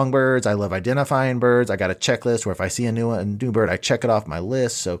songbirds. I love identifying birds. I got a checklist where if I see a new bird, I check it off my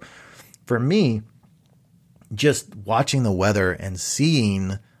list. So for me, just watching the weather and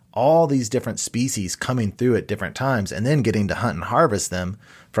seeing all these different species coming through at different times and then getting to hunt and harvest them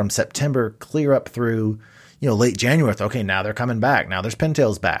from September clear up through, late January. Okay, now they're coming back. Now there's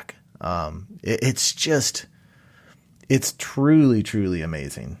pintails back. It's truly, truly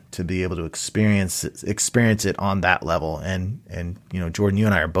amazing to be able to experience it on that level. And Jordan, you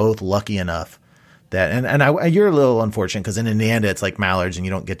and I are both lucky enough that, and you're a little unfortunate because in Indiana it's like mallards and you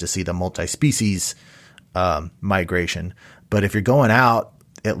don't get to see the multi-species migration. But if you're going out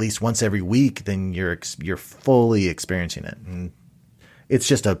at least once every week, then you're fully experiencing it. And it's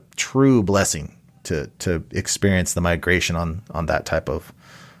just a true blessing to experience the migration on that type of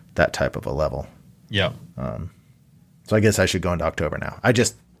a level. Yeah. So I guess I should go into October now. I'm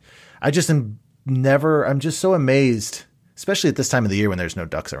just so amazed, especially at this time of the year when there's no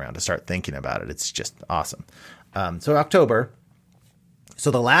ducks around, to start thinking about it. It's just awesome. So October. So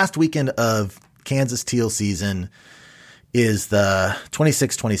the last weekend of Kansas teal season is the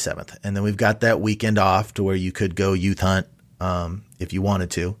 26th, 27th. And then we've got that weekend off to where you could go youth hunt if you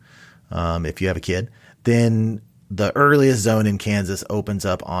wanted to, if you have a kid. Then the earliest zone in Kansas opens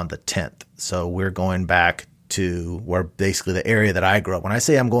up on the 10th. So we're going back to where basically the area that I grew up. When I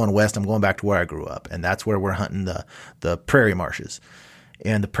say I'm going west, I'm going back to where I grew up. And that's where we're hunting the prairie marshes.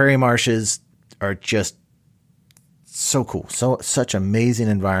 And the prairie marshes are just so cool. Such amazing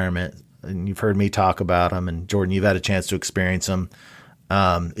environment. And you've heard me talk about them. And Jordan, you've had a chance to experience them.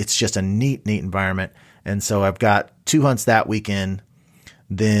 It's just a neat environment. And so I've got 2 hunts that weekend.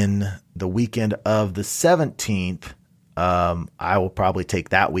 Then the weekend of the 17th, I will probably take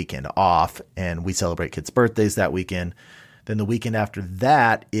that weekend off, and we celebrate kids' birthdays that weekend. Then the weekend after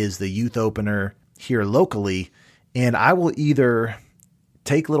that is the youth opener here locally, and I will either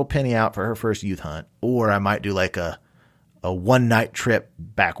take little Penny out for her first youth hunt, or I might do like a one-night trip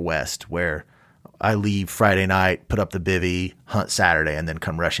back west where I leave Friday night, put up the bivvy, hunt Saturday, and then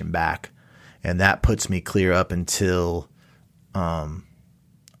come rushing back. And that puts me clear up until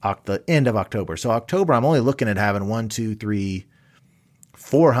the end of October. So October, I'm only looking at having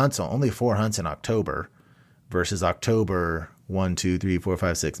 4 hunts, only 4 hunts in October, versus October 1, 2, 3, 4,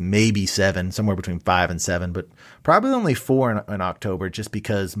 5, 6, maybe 7, somewhere between 5 and 7, but probably only 4 in October, just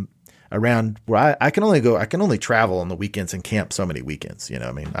because around where I can only travel on the weekends and camp so many weekends. You know,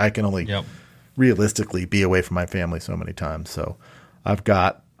 I mean, I can only realistically be away from my family so many times. So I've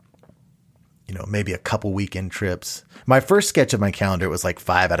got, maybe a couple weekend trips. My first sketch of my calendar was like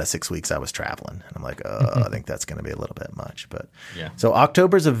 5 out of 6 weeks I was traveling. And I'm like, I think that's going to be a little bit much. But yeah. So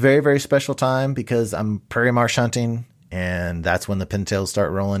October is a very, very special time because I'm prairie marsh hunting, and that's when the pintails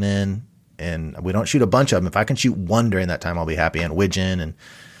start rolling in. And we don't shoot a bunch of them. If I can shoot one during that time, I'll be happy, and widgeon.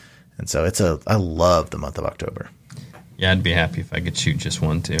 And so I love the month of October. Yeah, I'd be happy if I could shoot just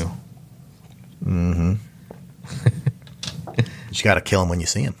one too. Mm-hmm. You got to kill them when you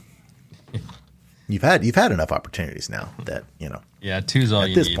see them. You've had enough opportunities now that, Yeah, two's all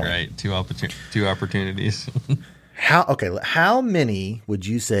you need, right? Two opportunities. How many would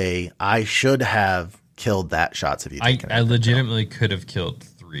you say I should have killed that shots of you? I legitimately could have killed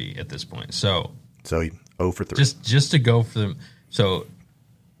 3 at this point. So 0 for 3. Just to go for them. So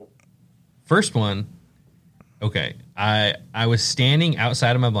first one, okay. I was standing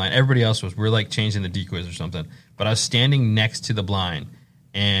outside of my blind. Everybody else was. We're like changing the decoys or something. But I was standing next to the blind.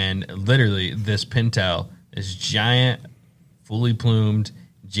 And literally, this pintail, this giant, fully plumed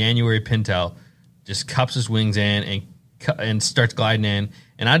January pintail, just cups his wings in and starts gliding in.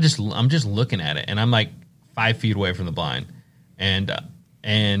 And I'm just looking at it, and I'm like 5 feet away from the blind, and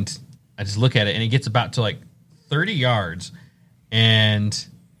I just look at it, and it gets about to like 30 yards, and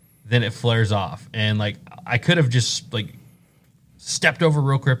then it flares off, and like I could have just like stepped over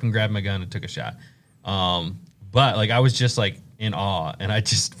real quick and grabbed my gun and took a shot, but like I was just like in awe, and I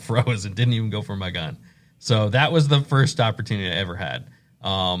just froze and didn't even go for my gun. So that was the first opportunity I ever had.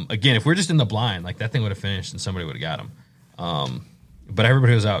 Again, if we're just in the blind, like that thing would have finished and somebody would have got him. But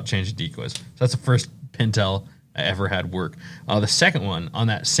everybody was out changing decoys. So that's the first pintail I ever had work. The second one, on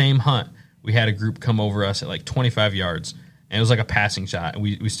that same hunt, we had a group come over us at like 25 yards, and it was like a passing shot. And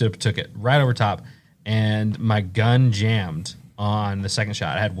we stood up and took it right over top, and my gun jammed on the second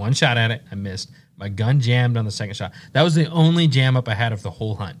shot. I had one shot at it. I missed. My gun jammed on the second shot. That was the only jam up I had of the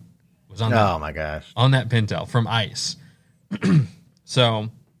whole hunt. Was on oh my gosh. On that pintail from ice. So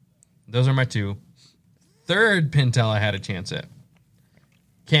those are my 2. Third pintail I had a chance at.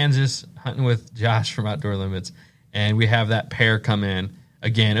 Kansas, hunting with Josh from Outdoor Limits, and we have that pair come in.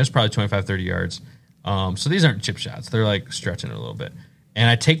 Again, it was probably 25, 30 yards. So these aren't chip shots. They're like stretching it a little bit. And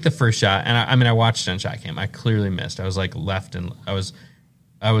I take the first shot, and I watched it on shot cam. I clearly missed. I was like left, and I was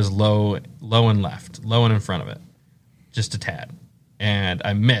low and left, low and in front of it, just a tad. And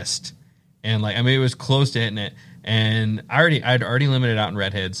I missed. And it was close to hitting it. And I'd already limited out in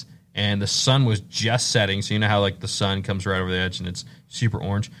redheads, and the sun was just setting. So you know how like the sun comes right over the edge and it's super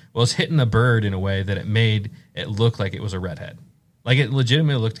orange. Well, it's hitting the bird in a way that it made it look like it was a redhead. Like it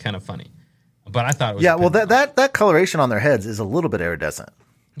legitimately looked kind of funny. But I thought it was well that coloration on their heads is a little bit iridescent.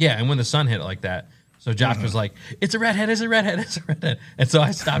 Yeah, and when the sun hit it like that, so Josh was like, it's a redhead, it's a redhead, it's a redhead. And so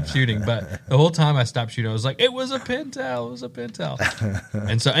I stopped shooting. But the whole time I stopped shooting, I was like, it was a pintail, it was a pintail.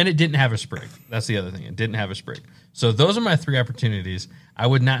 And it didn't have a sprig. That's the other thing. It didn't have a sprig. So those are my 3 opportunities. I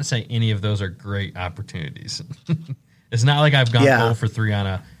would not say any of those are great opportunities. It's not like I've gone 0 for 3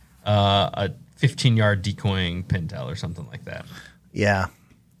 on a 15-yard decoying pintail or something like that. Yeah.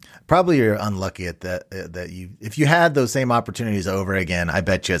 Probably you're unlucky at that if you had those same opportunities over again, I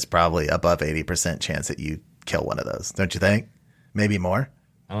bet you it's probably above 80% chance that you kill one of those. Don't you think? Maybe more?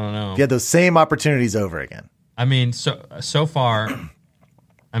 I don't know. If you had those same opportunities over again. I mean, so far,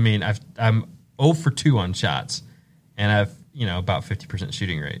 I mean, I'm 0 for 2 on shots, and I've, about 50%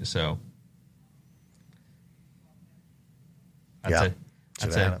 shooting rate. So I'd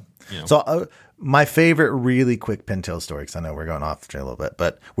say. So my favorite really quick pintail story, because I know we're going off the trail a little bit,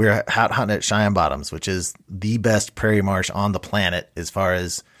 but we're out hunting at Cheyenne Bottoms, which is the best prairie marsh on the planet as far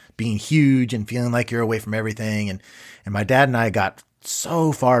as being huge and feeling like you're away from everything. And my dad and I got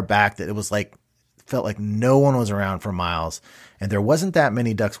so far back that it was like felt like no one was around for miles. And there wasn't that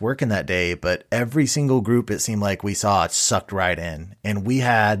many ducks working that day, but every single group it seemed like we saw it sucked right in. And we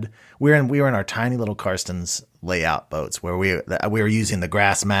were in our tiny little Karstens layout boats where we were using the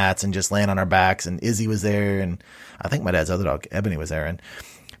grass mats and just laying on our backs. And Izzy was there, and I think my dad's other dog Ebony was there. And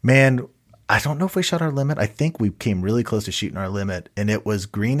man, I don't know if we shot our limit. I think we came really close to shooting our limit, and it was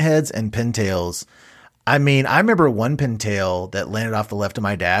greenheads and pintails. I mean, I remember one pintail that landed off the left of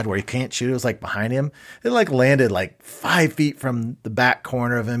my dad where he can't shoot. It was like behind him. It like landed like 5 feet from the back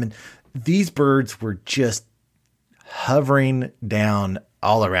corner of him. And these birds were just hovering down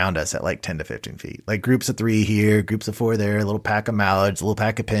all around us at like 10 to 15 feet, like groups of 3 here, groups of 4 there, a little pack of mallards, a little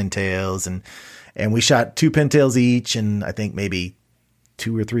pack of pintails. And we shot 2 pintails each. And I think maybe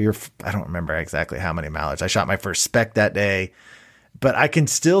 2 or 3 I don't remember exactly how many mallards. I shot my first speck that day, but I can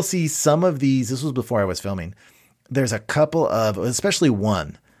still see some of these. This was before I was filming. There's a couple of, especially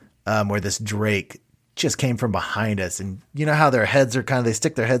one, where this drake just came from behind us. And you know how their heads are they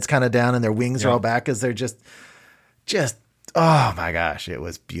stick their heads kind of down and their wings are all back as they're just, oh my gosh, it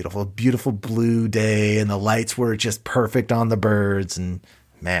was beautiful, beautiful blue day. And the lights were just perfect on the birds. And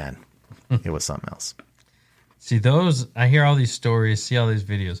man, it was something else. See those, I hear all these stories, see all these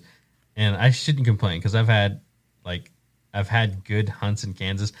videos, and I shouldn't complain because I've had good hunts in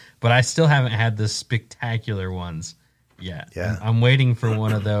Kansas, but I still haven't had the spectacular ones yet. Yeah. I'm waiting for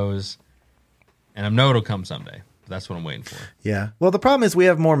one of those, and I know it'll come someday. That's what I'm waiting for. Yeah. Well, the problem is we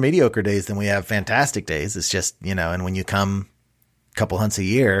have more mediocre days than we have fantastic days. It's just, and when you come a couple hunts a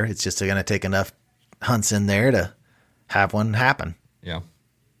year, it's just going to take enough hunts in there to have one happen. Yeah.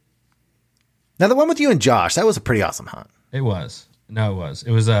 Now, the one with you and Josh, that was a pretty awesome hunt. It was. No, it was.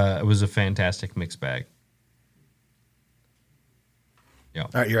 It was a fantastic mixed bag. Yeah. All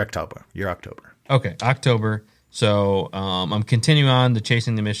right, you're October. Okay, October. So I'm continuing on the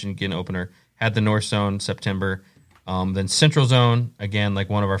Chasing the Michigan opener. Had the North Zone September. Then Central Zone, again, like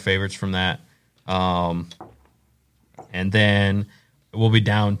one of our favorites from that. And then we'll be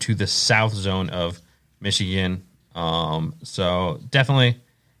down to the South Zone of Michigan. So definitely,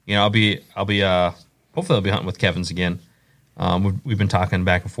 I'll be hopefully I'll be hunting with Kevin's again. We've been talking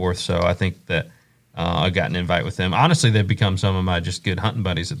back and forth, so I think that I got an invite with them. Honestly, they've become some of my just good hunting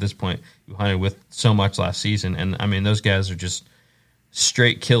buddies at this point, who hunted with so much last season. And I mean, those guys are just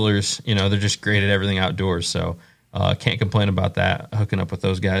straight killers. They're just great at everything outdoors. So can't complain about that, hooking up with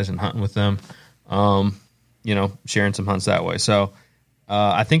those guys and hunting with them, sharing some hunts that way. So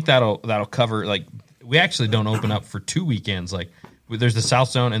I think that'll cover, like, we actually don't open up for 2 weekends. Like, there's the South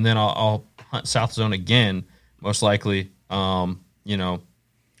Zone, and then I'll hunt South Zone again, most likely,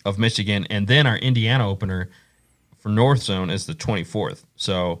 of Michigan. And then our Indiana opener for North Zone is the 24th.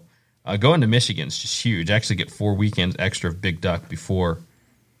 So going to Michigan is just huge. I actually get 4 weekends extra of big duck before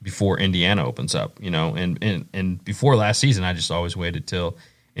Indiana opens up, and before last season, I just always waited till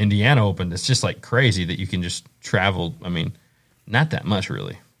Indiana opened. It's just like crazy that you can just travel. I mean, not that much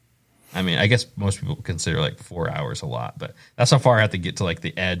really. I mean, I guess most people consider like 4 hours a lot, but that's how far I have to get to like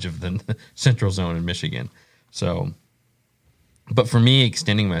the edge of the Central Zone in Michigan. So, but for me,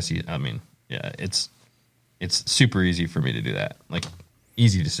 extending my season, I mean, yeah, it's super easy for me to do that. Like,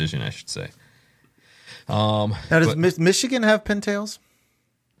 easy decision, I should say. Now, does Michigan have pintails?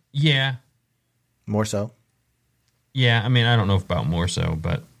 Yeah. More so? Yeah, I mean, I don't know about more so,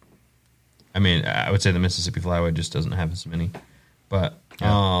 but I mean, I would say the Mississippi Flyway just doesn't have as many. But,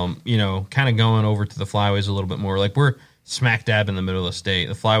 kind of going over to the Flyways a little bit more. Like, we're smack dab in the middle of the state.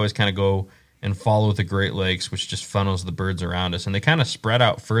 The Flyways kind of go and follow the Great Lakes, which just funnels the birds around us. And they kind of spread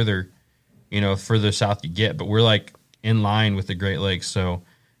out further, further south you get. But we're, like, in line with the Great Lakes. So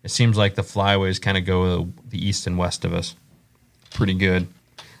it seems like the Flyways kind of go the east and west of us. Pretty good.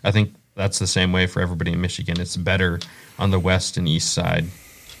 I think that's the same way for everybody in Michigan. It's better on the west and east side.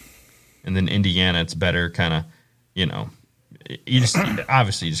 And then Indiana, it's better kind of, you just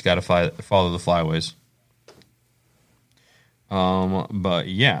got to follow the Flyways. But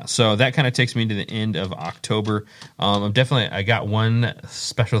yeah, so that kind of takes me to the end of October. I got one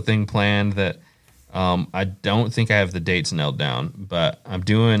special thing planned that I don't think I have the dates nailed down, but I'm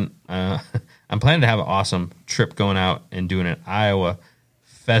planning to have an awesome trip going out and doing an Iowa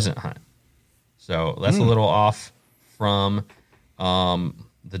pheasant hunt. So that's a little off from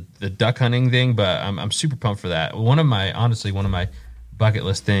the duck hunting thing, but I'm super pumped for that. One of my bucket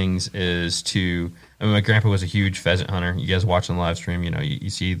list things is my grandpa was a huge pheasant hunter. You guys watching the live stream, you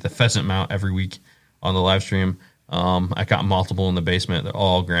see the pheasant mount every week on the live stream. I got multiple in the basement. They're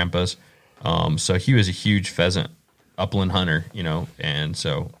all grandpa's. So he was a huge pheasant upland hunter, and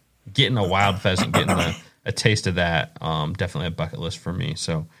so getting a wild pheasant, getting a taste of that, definitely a bucket list for me.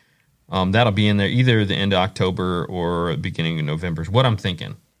 So That'll be in there either the end of October or beginning of November is what I'm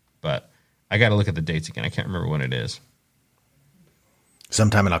thinking. But I got to look at the dates again. I can't remember when it is.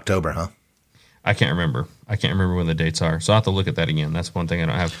 Sometime in October, huh? I can't remember. I can't remember when the dates are. So I'll have to look at that again. That's one thing I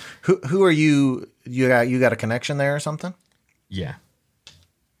don't have. Who are you? You got a connection there or something? Yeah.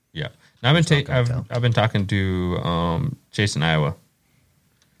 Yeah. Now I've been talking to Chase in Iowa.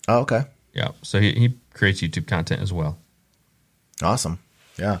 Oh, okay. Yeah. So he creates YouTube content as well. Awesome.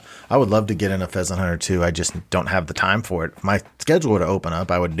 Yeah. I would love to get in a pheasant hunter too. I just don't have the time for it. If my schedule were to open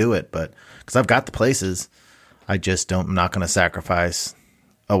up, I would do it, but because I've got the places, I'm not going to sacrifice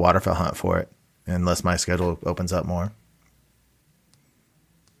a waterfowl hunt for it unless my schedule opens up more.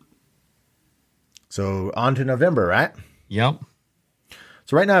 So on to November, right? Yep.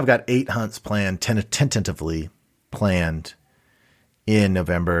 So right now I've got 8 hunts planned, tentatively planned in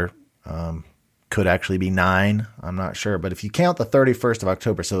November. Could actually be 9. I'm not sure. But if you count the 31st of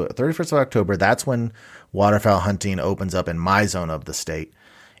October, so 31st of October, that's when waterfowl hunting opens up in my zone of the state.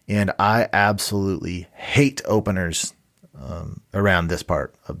 And I absolutely hate openers around this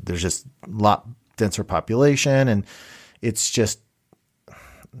part. There's just a lot denser population, and it's just,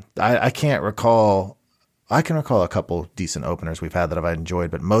 I can't recall. I can recall a couple decent openers we've had that I've enjoyed,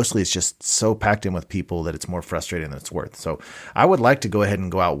 but mostly it's just so packed in with people that it's more frustrating than it's worth. So I would like to go ahead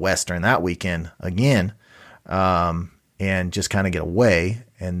and go out west during that weekend again, and just kind of get away.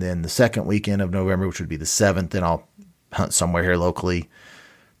 And then the second weekend of November, which would be the 7th, then I'll hunt somewhere here locally,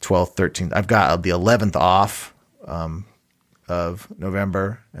 12th, 13th. I've got the 11th off of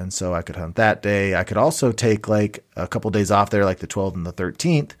November, and so I could hunt that day. I could also take like a couple days off there, like the 12th and the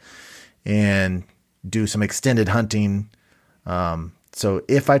 13th, and do some extended hunting. So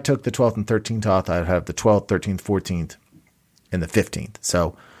if I took the 12th and 13th off, I'd have the 12th, 13th, 14th, and the 15th.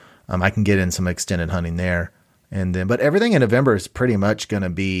 So I can get in some extended hunting there. And then, but everything in November is pretty much going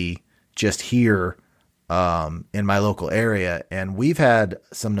to be just here in my local area. And we've had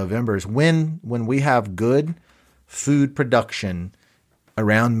some Novembers when we have good food production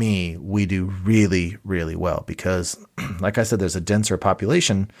around me, we do really, really well because, like I said, there's a denser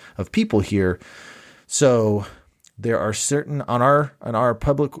population of people here. So there are certain on our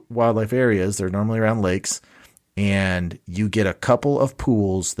public wildlife areas, they're normally around lakes, and you get a couple of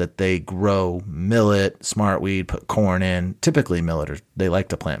pools that they grow millet, smartweed, put corn in, typically millet, or they like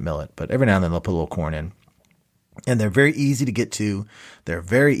to plant millet, but every now and then they'll put a little corn in. And they're very easy to get to. They're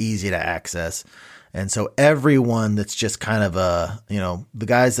very easy to access. And so everyone that's just kind of the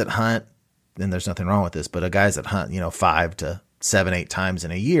guys that hunt, and there's nothing wrong with this, but guys that hunt, 5 to 7, 8 times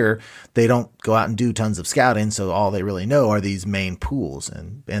in a year, they don't go out and do tons of scouting. So all they really know are these main pools,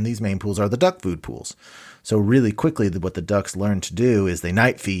 and these main pools are the duck food pools. So really quickly, what the ducks learn to do is they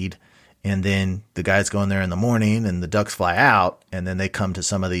night feed, and then the guys go in there in the morning and the ducks fly out, and then they come to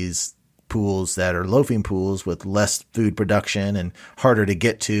some of these pools that are loafing pools with less food production and harder to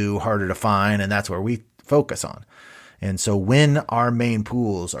get to, harder to find. And that's where we focus on. And so when our main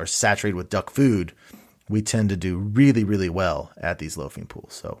pools are saturated with duck food, we tend to do really, really well at these loafing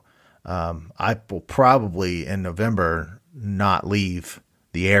pools. So I will probably in November not leave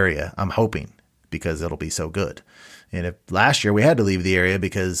the area. I'm hoping, because it'll be so good. And if last year we had to leave the area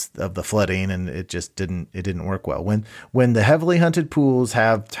because of the flooding, and it just didn't work well. When the heavily hunted pools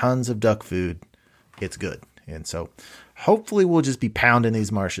have tons of duck food, it's good. And so hopefully we'll just be pounding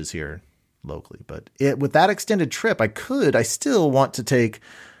these marshes here locally. But with that extended trip, I still want to take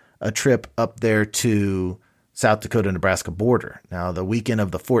a trip up there to South Dakota, Nebraska border. Now, the weekend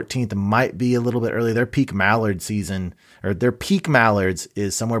of the 14th might be a little bit early. Their peak mallard season, or their peak mallards,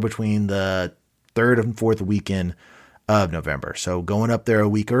 is somewhere between the 3rd and 4th weekend of November. So going up there a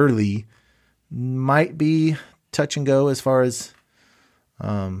week early might be touch and go as far as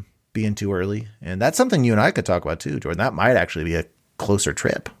being too early. And that's something you and I could talk about too, Jordan. That might actually be a closer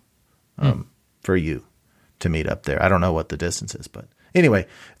trip for you to meet up there. I don't know what the distance is, but anyway,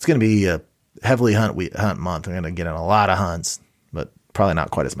 it's going to be a heavily hunt month. We're going to get in a lot of hunts, but probably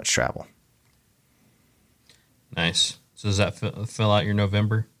not quite as much travel. Nice. So does that fill out your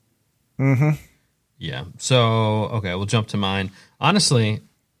November? Mm-hmm. Yeah. So, okay, we'll jump to mine. Honestly,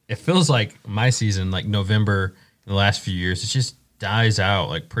 it feels like my season, like November in the last few years, it just dies out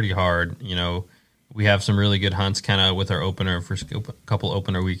like pretty hard. We have some really good hunts kind of with our opener for a couple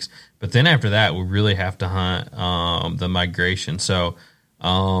opener weeks. But then after that, we really have to hunt the migration. So,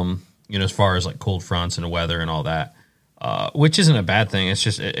 as far as like cold fronts and the weather and all that, which isn't a bad thing. It's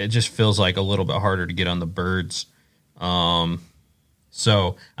just, it just feels like a little bit harder to get on the birds.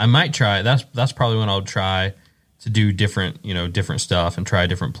 So I might try, that's probably when I'll try to do different stuff and try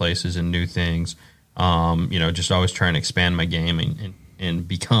different places and new things. Just always trying to expand my game and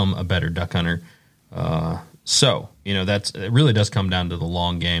become a better duck hunter. So, it really does come down to the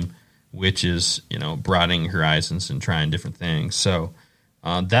long game, which is, broadening horizons and trying different things. So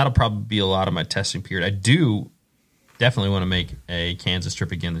that'll probably be a lot of my testing period. I do definitely want to make a Kansas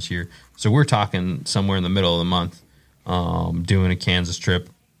trip again this year. So we're talking somewhere in the middle of the month, doing a Kansas trip.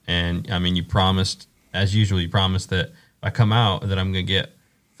 And you promised, as usual, that if I come out that I'm going to get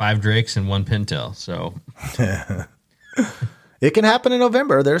 5 drakes and 1 pintail. So it can happen in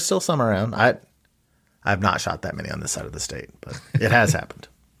November. There's still some around. I've not shot that many on this side of the state, but it has happened.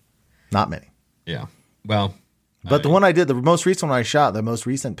 Not many. Yeah. Well, but the one I did, the most recent one I shot, the most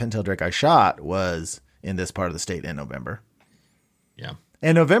recent pintail drake I shot was in this part of the state in November. Yeah.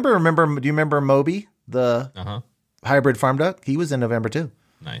 In November, do you remember Moby, the hybrid farm duck? He was in November too.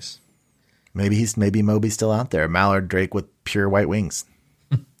 Nice. Maybe Moby's still out there. Mallard drake with pure white wings.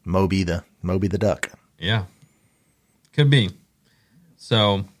 Moby the duck. Yeah. Could be.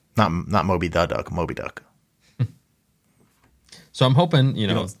 So not Moby the duck, Moby duck. So I'm hoping,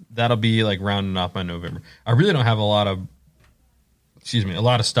 that'll be like rounding off my November. I really don't have a lot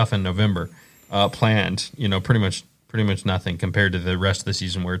of stuff in November planned. Pretty much nothing compared to the rest of the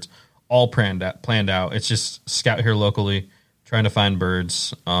season where it's all planned out. It's just scout here locally, trying to find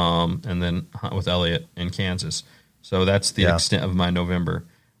birds, and then hunt with Elliot in Kansas. So that's the extent of my November.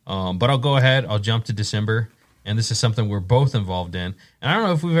 But I'll go ahead. I'll jump to December, and this is something we're both involved in. And I don't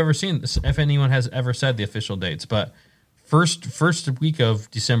know if we've ever seen this, if anyone has ever said the official dates, but first week of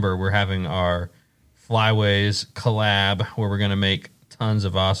December, we're having our Flyways collab where we're going to make tons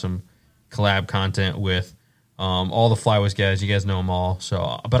of awesome collab content with all the Flyways guys. You guys know them all,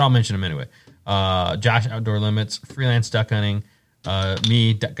 but I'll mention them anyway. Josh Outdoor Limits, Freelance Duck Hunting,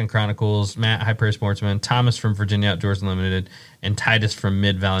 me, Duck Gun Chronicles, Matt, High Prairie Sportsman, Thomas from Virginia Outdoors Unlimited, and Titus from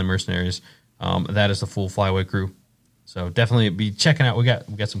Mid Valley Mercenaries. That is the full Flyway crew. So definitely be checking out. We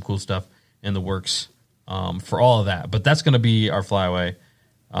got some cool stuff in the works for all of that. But that's going to be our Flyway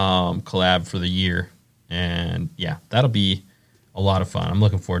collab for the year. And yeah, that'll be a lot of fun. I'm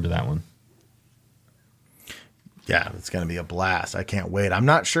looking forward to that one. Yeah, it's going to be a blast. I can't wait. I'm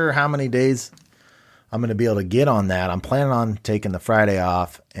not sure how many days I'm going to be able to get on that. I'm planning on taking the Friday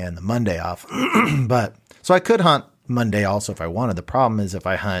off and the Monday off. So I could hunt Monday also if I wanted. The problem is if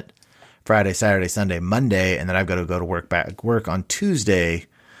I hunt Friday, Saturday, Sunday, Monday, and then I've got to go to work on Tuesday.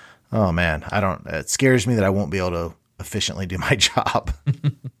 Oh man, it scares me that I won't be able to efficiently do my job.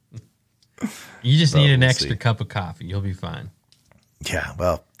 You just need an extra cup of coffee. You'll be fine. Yeah.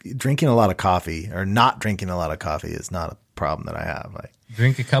 Well, drinking a lot of coffee or not drinking a lot of coffee is not a problem that I have. I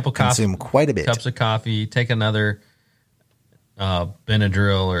drink a cup of coffee, consume quite a bit. Cups of coffee, take another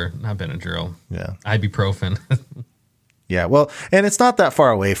Benadryl or not Benadryl. Yeah. Ibuprofen. Yeah. Well, and it's not that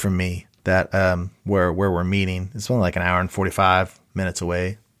far away from me that where we're meeting. It's only like an hour and 45 minutes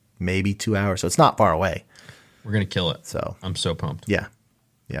away, maybe 2 hours. So it's not far away. We're going to kill it. So I'm so pumped. Yeah.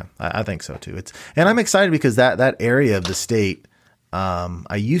 Yeah. I think so too. And I'm excited because that area of the state,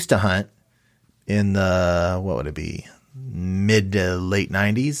 I used to hunt in the, what would it be? Mid to late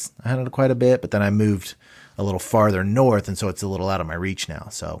 90s. I hunted quite a bit, but then I moved a little farther north. And so it's a little out of my reach now.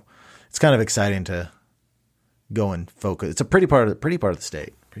 So it's kind of exciting to go and focus. It's a pretty part of the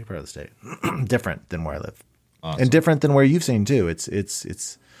state. Different than where I live. Awesome. And different than where you've seen too. It's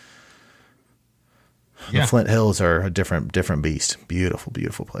the Flint Hills are a different beast. Beautiful,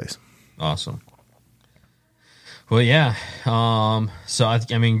 beautiful place. Awesome. Well, yeah. So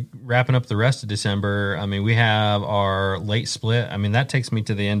I mean, wrapping up the rest of December, I mean, we have our late split. I mean, that takes me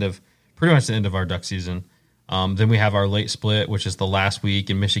to pretty much the end of our duck season. Then we have our late split, which is the last week,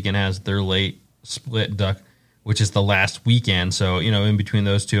 and Michigan has their late split duck, which is the last weekend. So, in between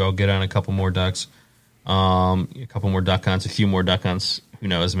those two, I'll get on a couple more ducks, a couple more duck hunts, a few more duck hunts. Who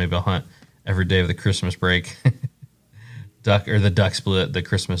knows? Maybe I'll hunt every day of the Christmas break, the duck split, the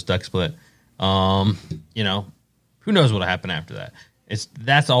Christmas duck split. Who knows what'll happen after that?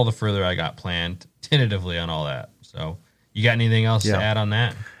 That's all the further I got planned tentatively on all that. So, you got anything else to add on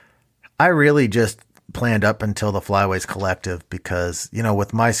that? I really just planned up until the Flyways Collective because,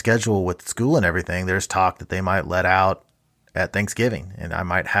 with my schedule with school and everything, there's talk that they might let out at Thanksgiving and I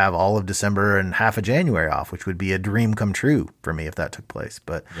might have all of December and half of January off, which would be a dream come true for me if that took place.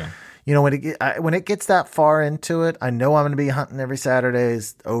 But, when it gets that far into it, I know I'm going to be hunting every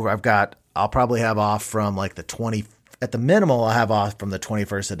Saturday's over. I'll probably have off from like the 20, at the minimal, I'll have off from the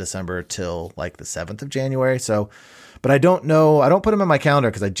 21st of December till like the 7th of January. So, but I don't know, I don't put them in my calendar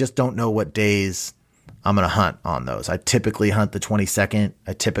because I just don't know what days I'm going to hunt on those. I typically hunt the 22nd.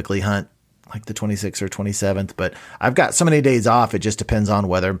 I typically hunt like the 26th or 27th, but I've got so many days off. It just depends on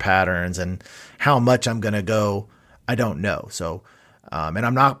weather patterns and how much I'm going to go. I don't know. So And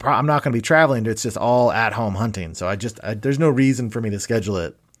I'm not going to be traveling. It's just all at home hunting. So there's no reason for me to schedule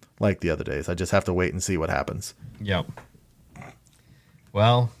it like the other days. I just have to wait and see what happens. Yep.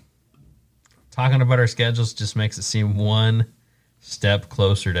 Well, talking about our schedules just makes it seem one step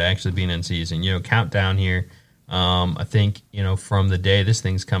closer to actually being in season. Countdown here. I think, from the day this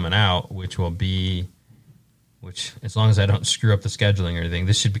thing's coming out, which as long as I don't screw up the scheduling or anything,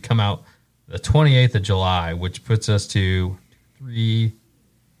 this should come out the 28th of July, which puts us to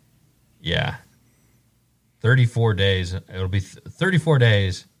 34 days. It'll be 34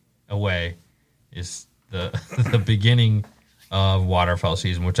 days away is the beginning of waterfowl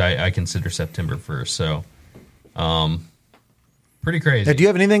season, which I consider September 1st. So, pretty crazy. Now, do you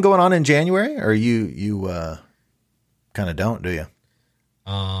have anything going on in January, or you kind of don't, do you?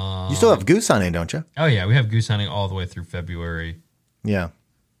 You still have goose hunting, don't you? Oh yeah, we have goose hunting all the way through February. Yeah.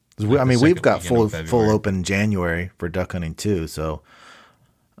 We've got full open January for duck hunting too. So,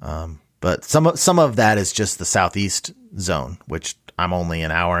 but some of that is just the southeast zone, which I'm only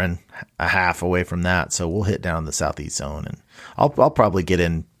an hour and a half away from that. So we'll hit down the southeast zone, and I'll probably get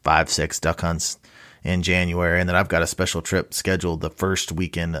in 5-6 duck hunts in January, and then I've got a special trip scheduled the first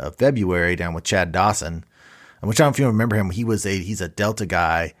weekend of February down with Chad Dawson, which I don't know if you remember him. He's a Delta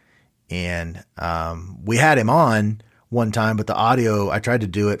guy, and we had him on one time, but the audio, I tried to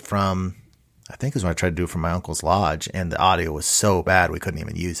do it from, I think it was when I tried to do it from my uncle's lodge, and the audio was so bad we couldn't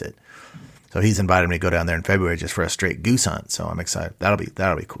even use it. So he's invited me to go down there in February just for a straight goose hunt. So I'm excited. That'll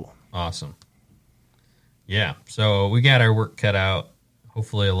be cool. Awesome. Yeah. So we got our work cut out.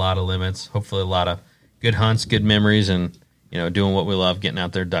 Hopefully a lot of limits. Hopefully a lot of good hunts, good memories, and doing what we love, getting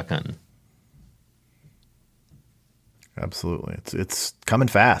out there duck hunting. Absolutely. It's coming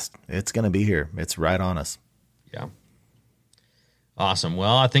fast. It's going to be here. It's right on us. Yeah. Awesome.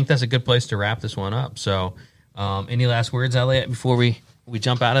 Well, I think that's a good place to wrap this one up. So, any last words, Elliot, before we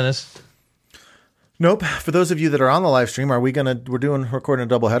jump out of this? Nope. For those of you that are on the live stream, we're recording a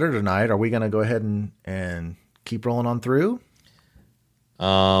doubleheader tonight. Are we going to go ahead and keep rolling on through?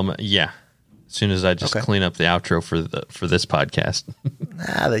 Yeah. As soon as I just clean up the outro for this podcast.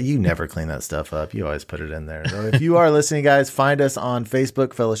 You never clean that stuff up. You always put it in there. So if you are listening, guys, find us on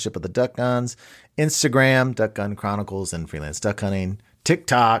Facebook, Fellowship of the Duck Guns, Instagram, Duck Gun Chronicles and Freelance Duck Hunting,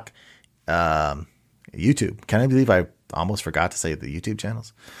 TikTok, YouTube. Can I believe I almost forgot to say the YouTube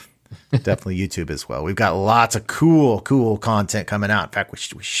channels? Definitely YouTube as well. We've got lots of cool content coming out. In fact,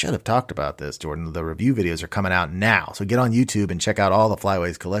 we should have talked about this, Jordan. The review videos are coming out now. So get on YouTube and check out all the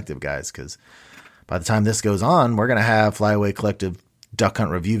Flyways Collective guys, because by the time this goes on, we're going to have Flyaway Collective duck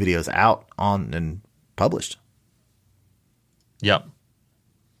hunt review videos out on and published. Yep.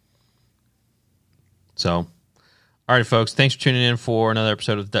 So, all right, folks. Thanks for tuning in for another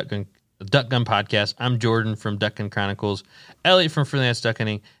episode of the Duck Gun Podcast. I'm Jordan from Duck Gun Chronicles, Elliot from Freelance Duck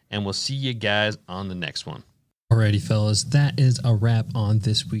Hunting, and we'll see you guys on the next one. Alrighty, fellas, that is a wrap on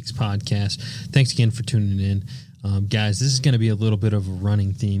this week's podcast. Thanks again for tuning in. Guys, this is going to be a little bit of a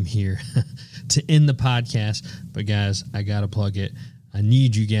running theme here to end the podcast, but guys, I got to plug it. I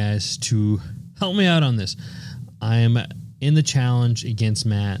need you guys to help me out on this. I am in the challenge against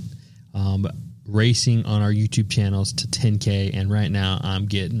Matt, racing on our YouTube channels to 10K, and right now I'm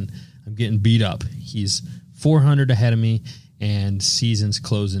getting beat up. He's 400 ahead of me, and season's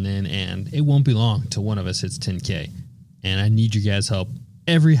closing in, and it won't be long till one of us hits 10K. And I need you guys' help,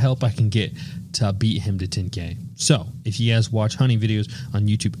 every help I can get to beat him to 10K. So if you guys watch hunting videos on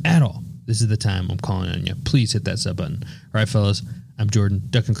YouTube at all, this is the time I'm calling on you. Please hit that sub button. All right, fellas, I'm Jordan,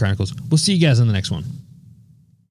 Duck Gun Chronicles. We'll see you guys on the next one.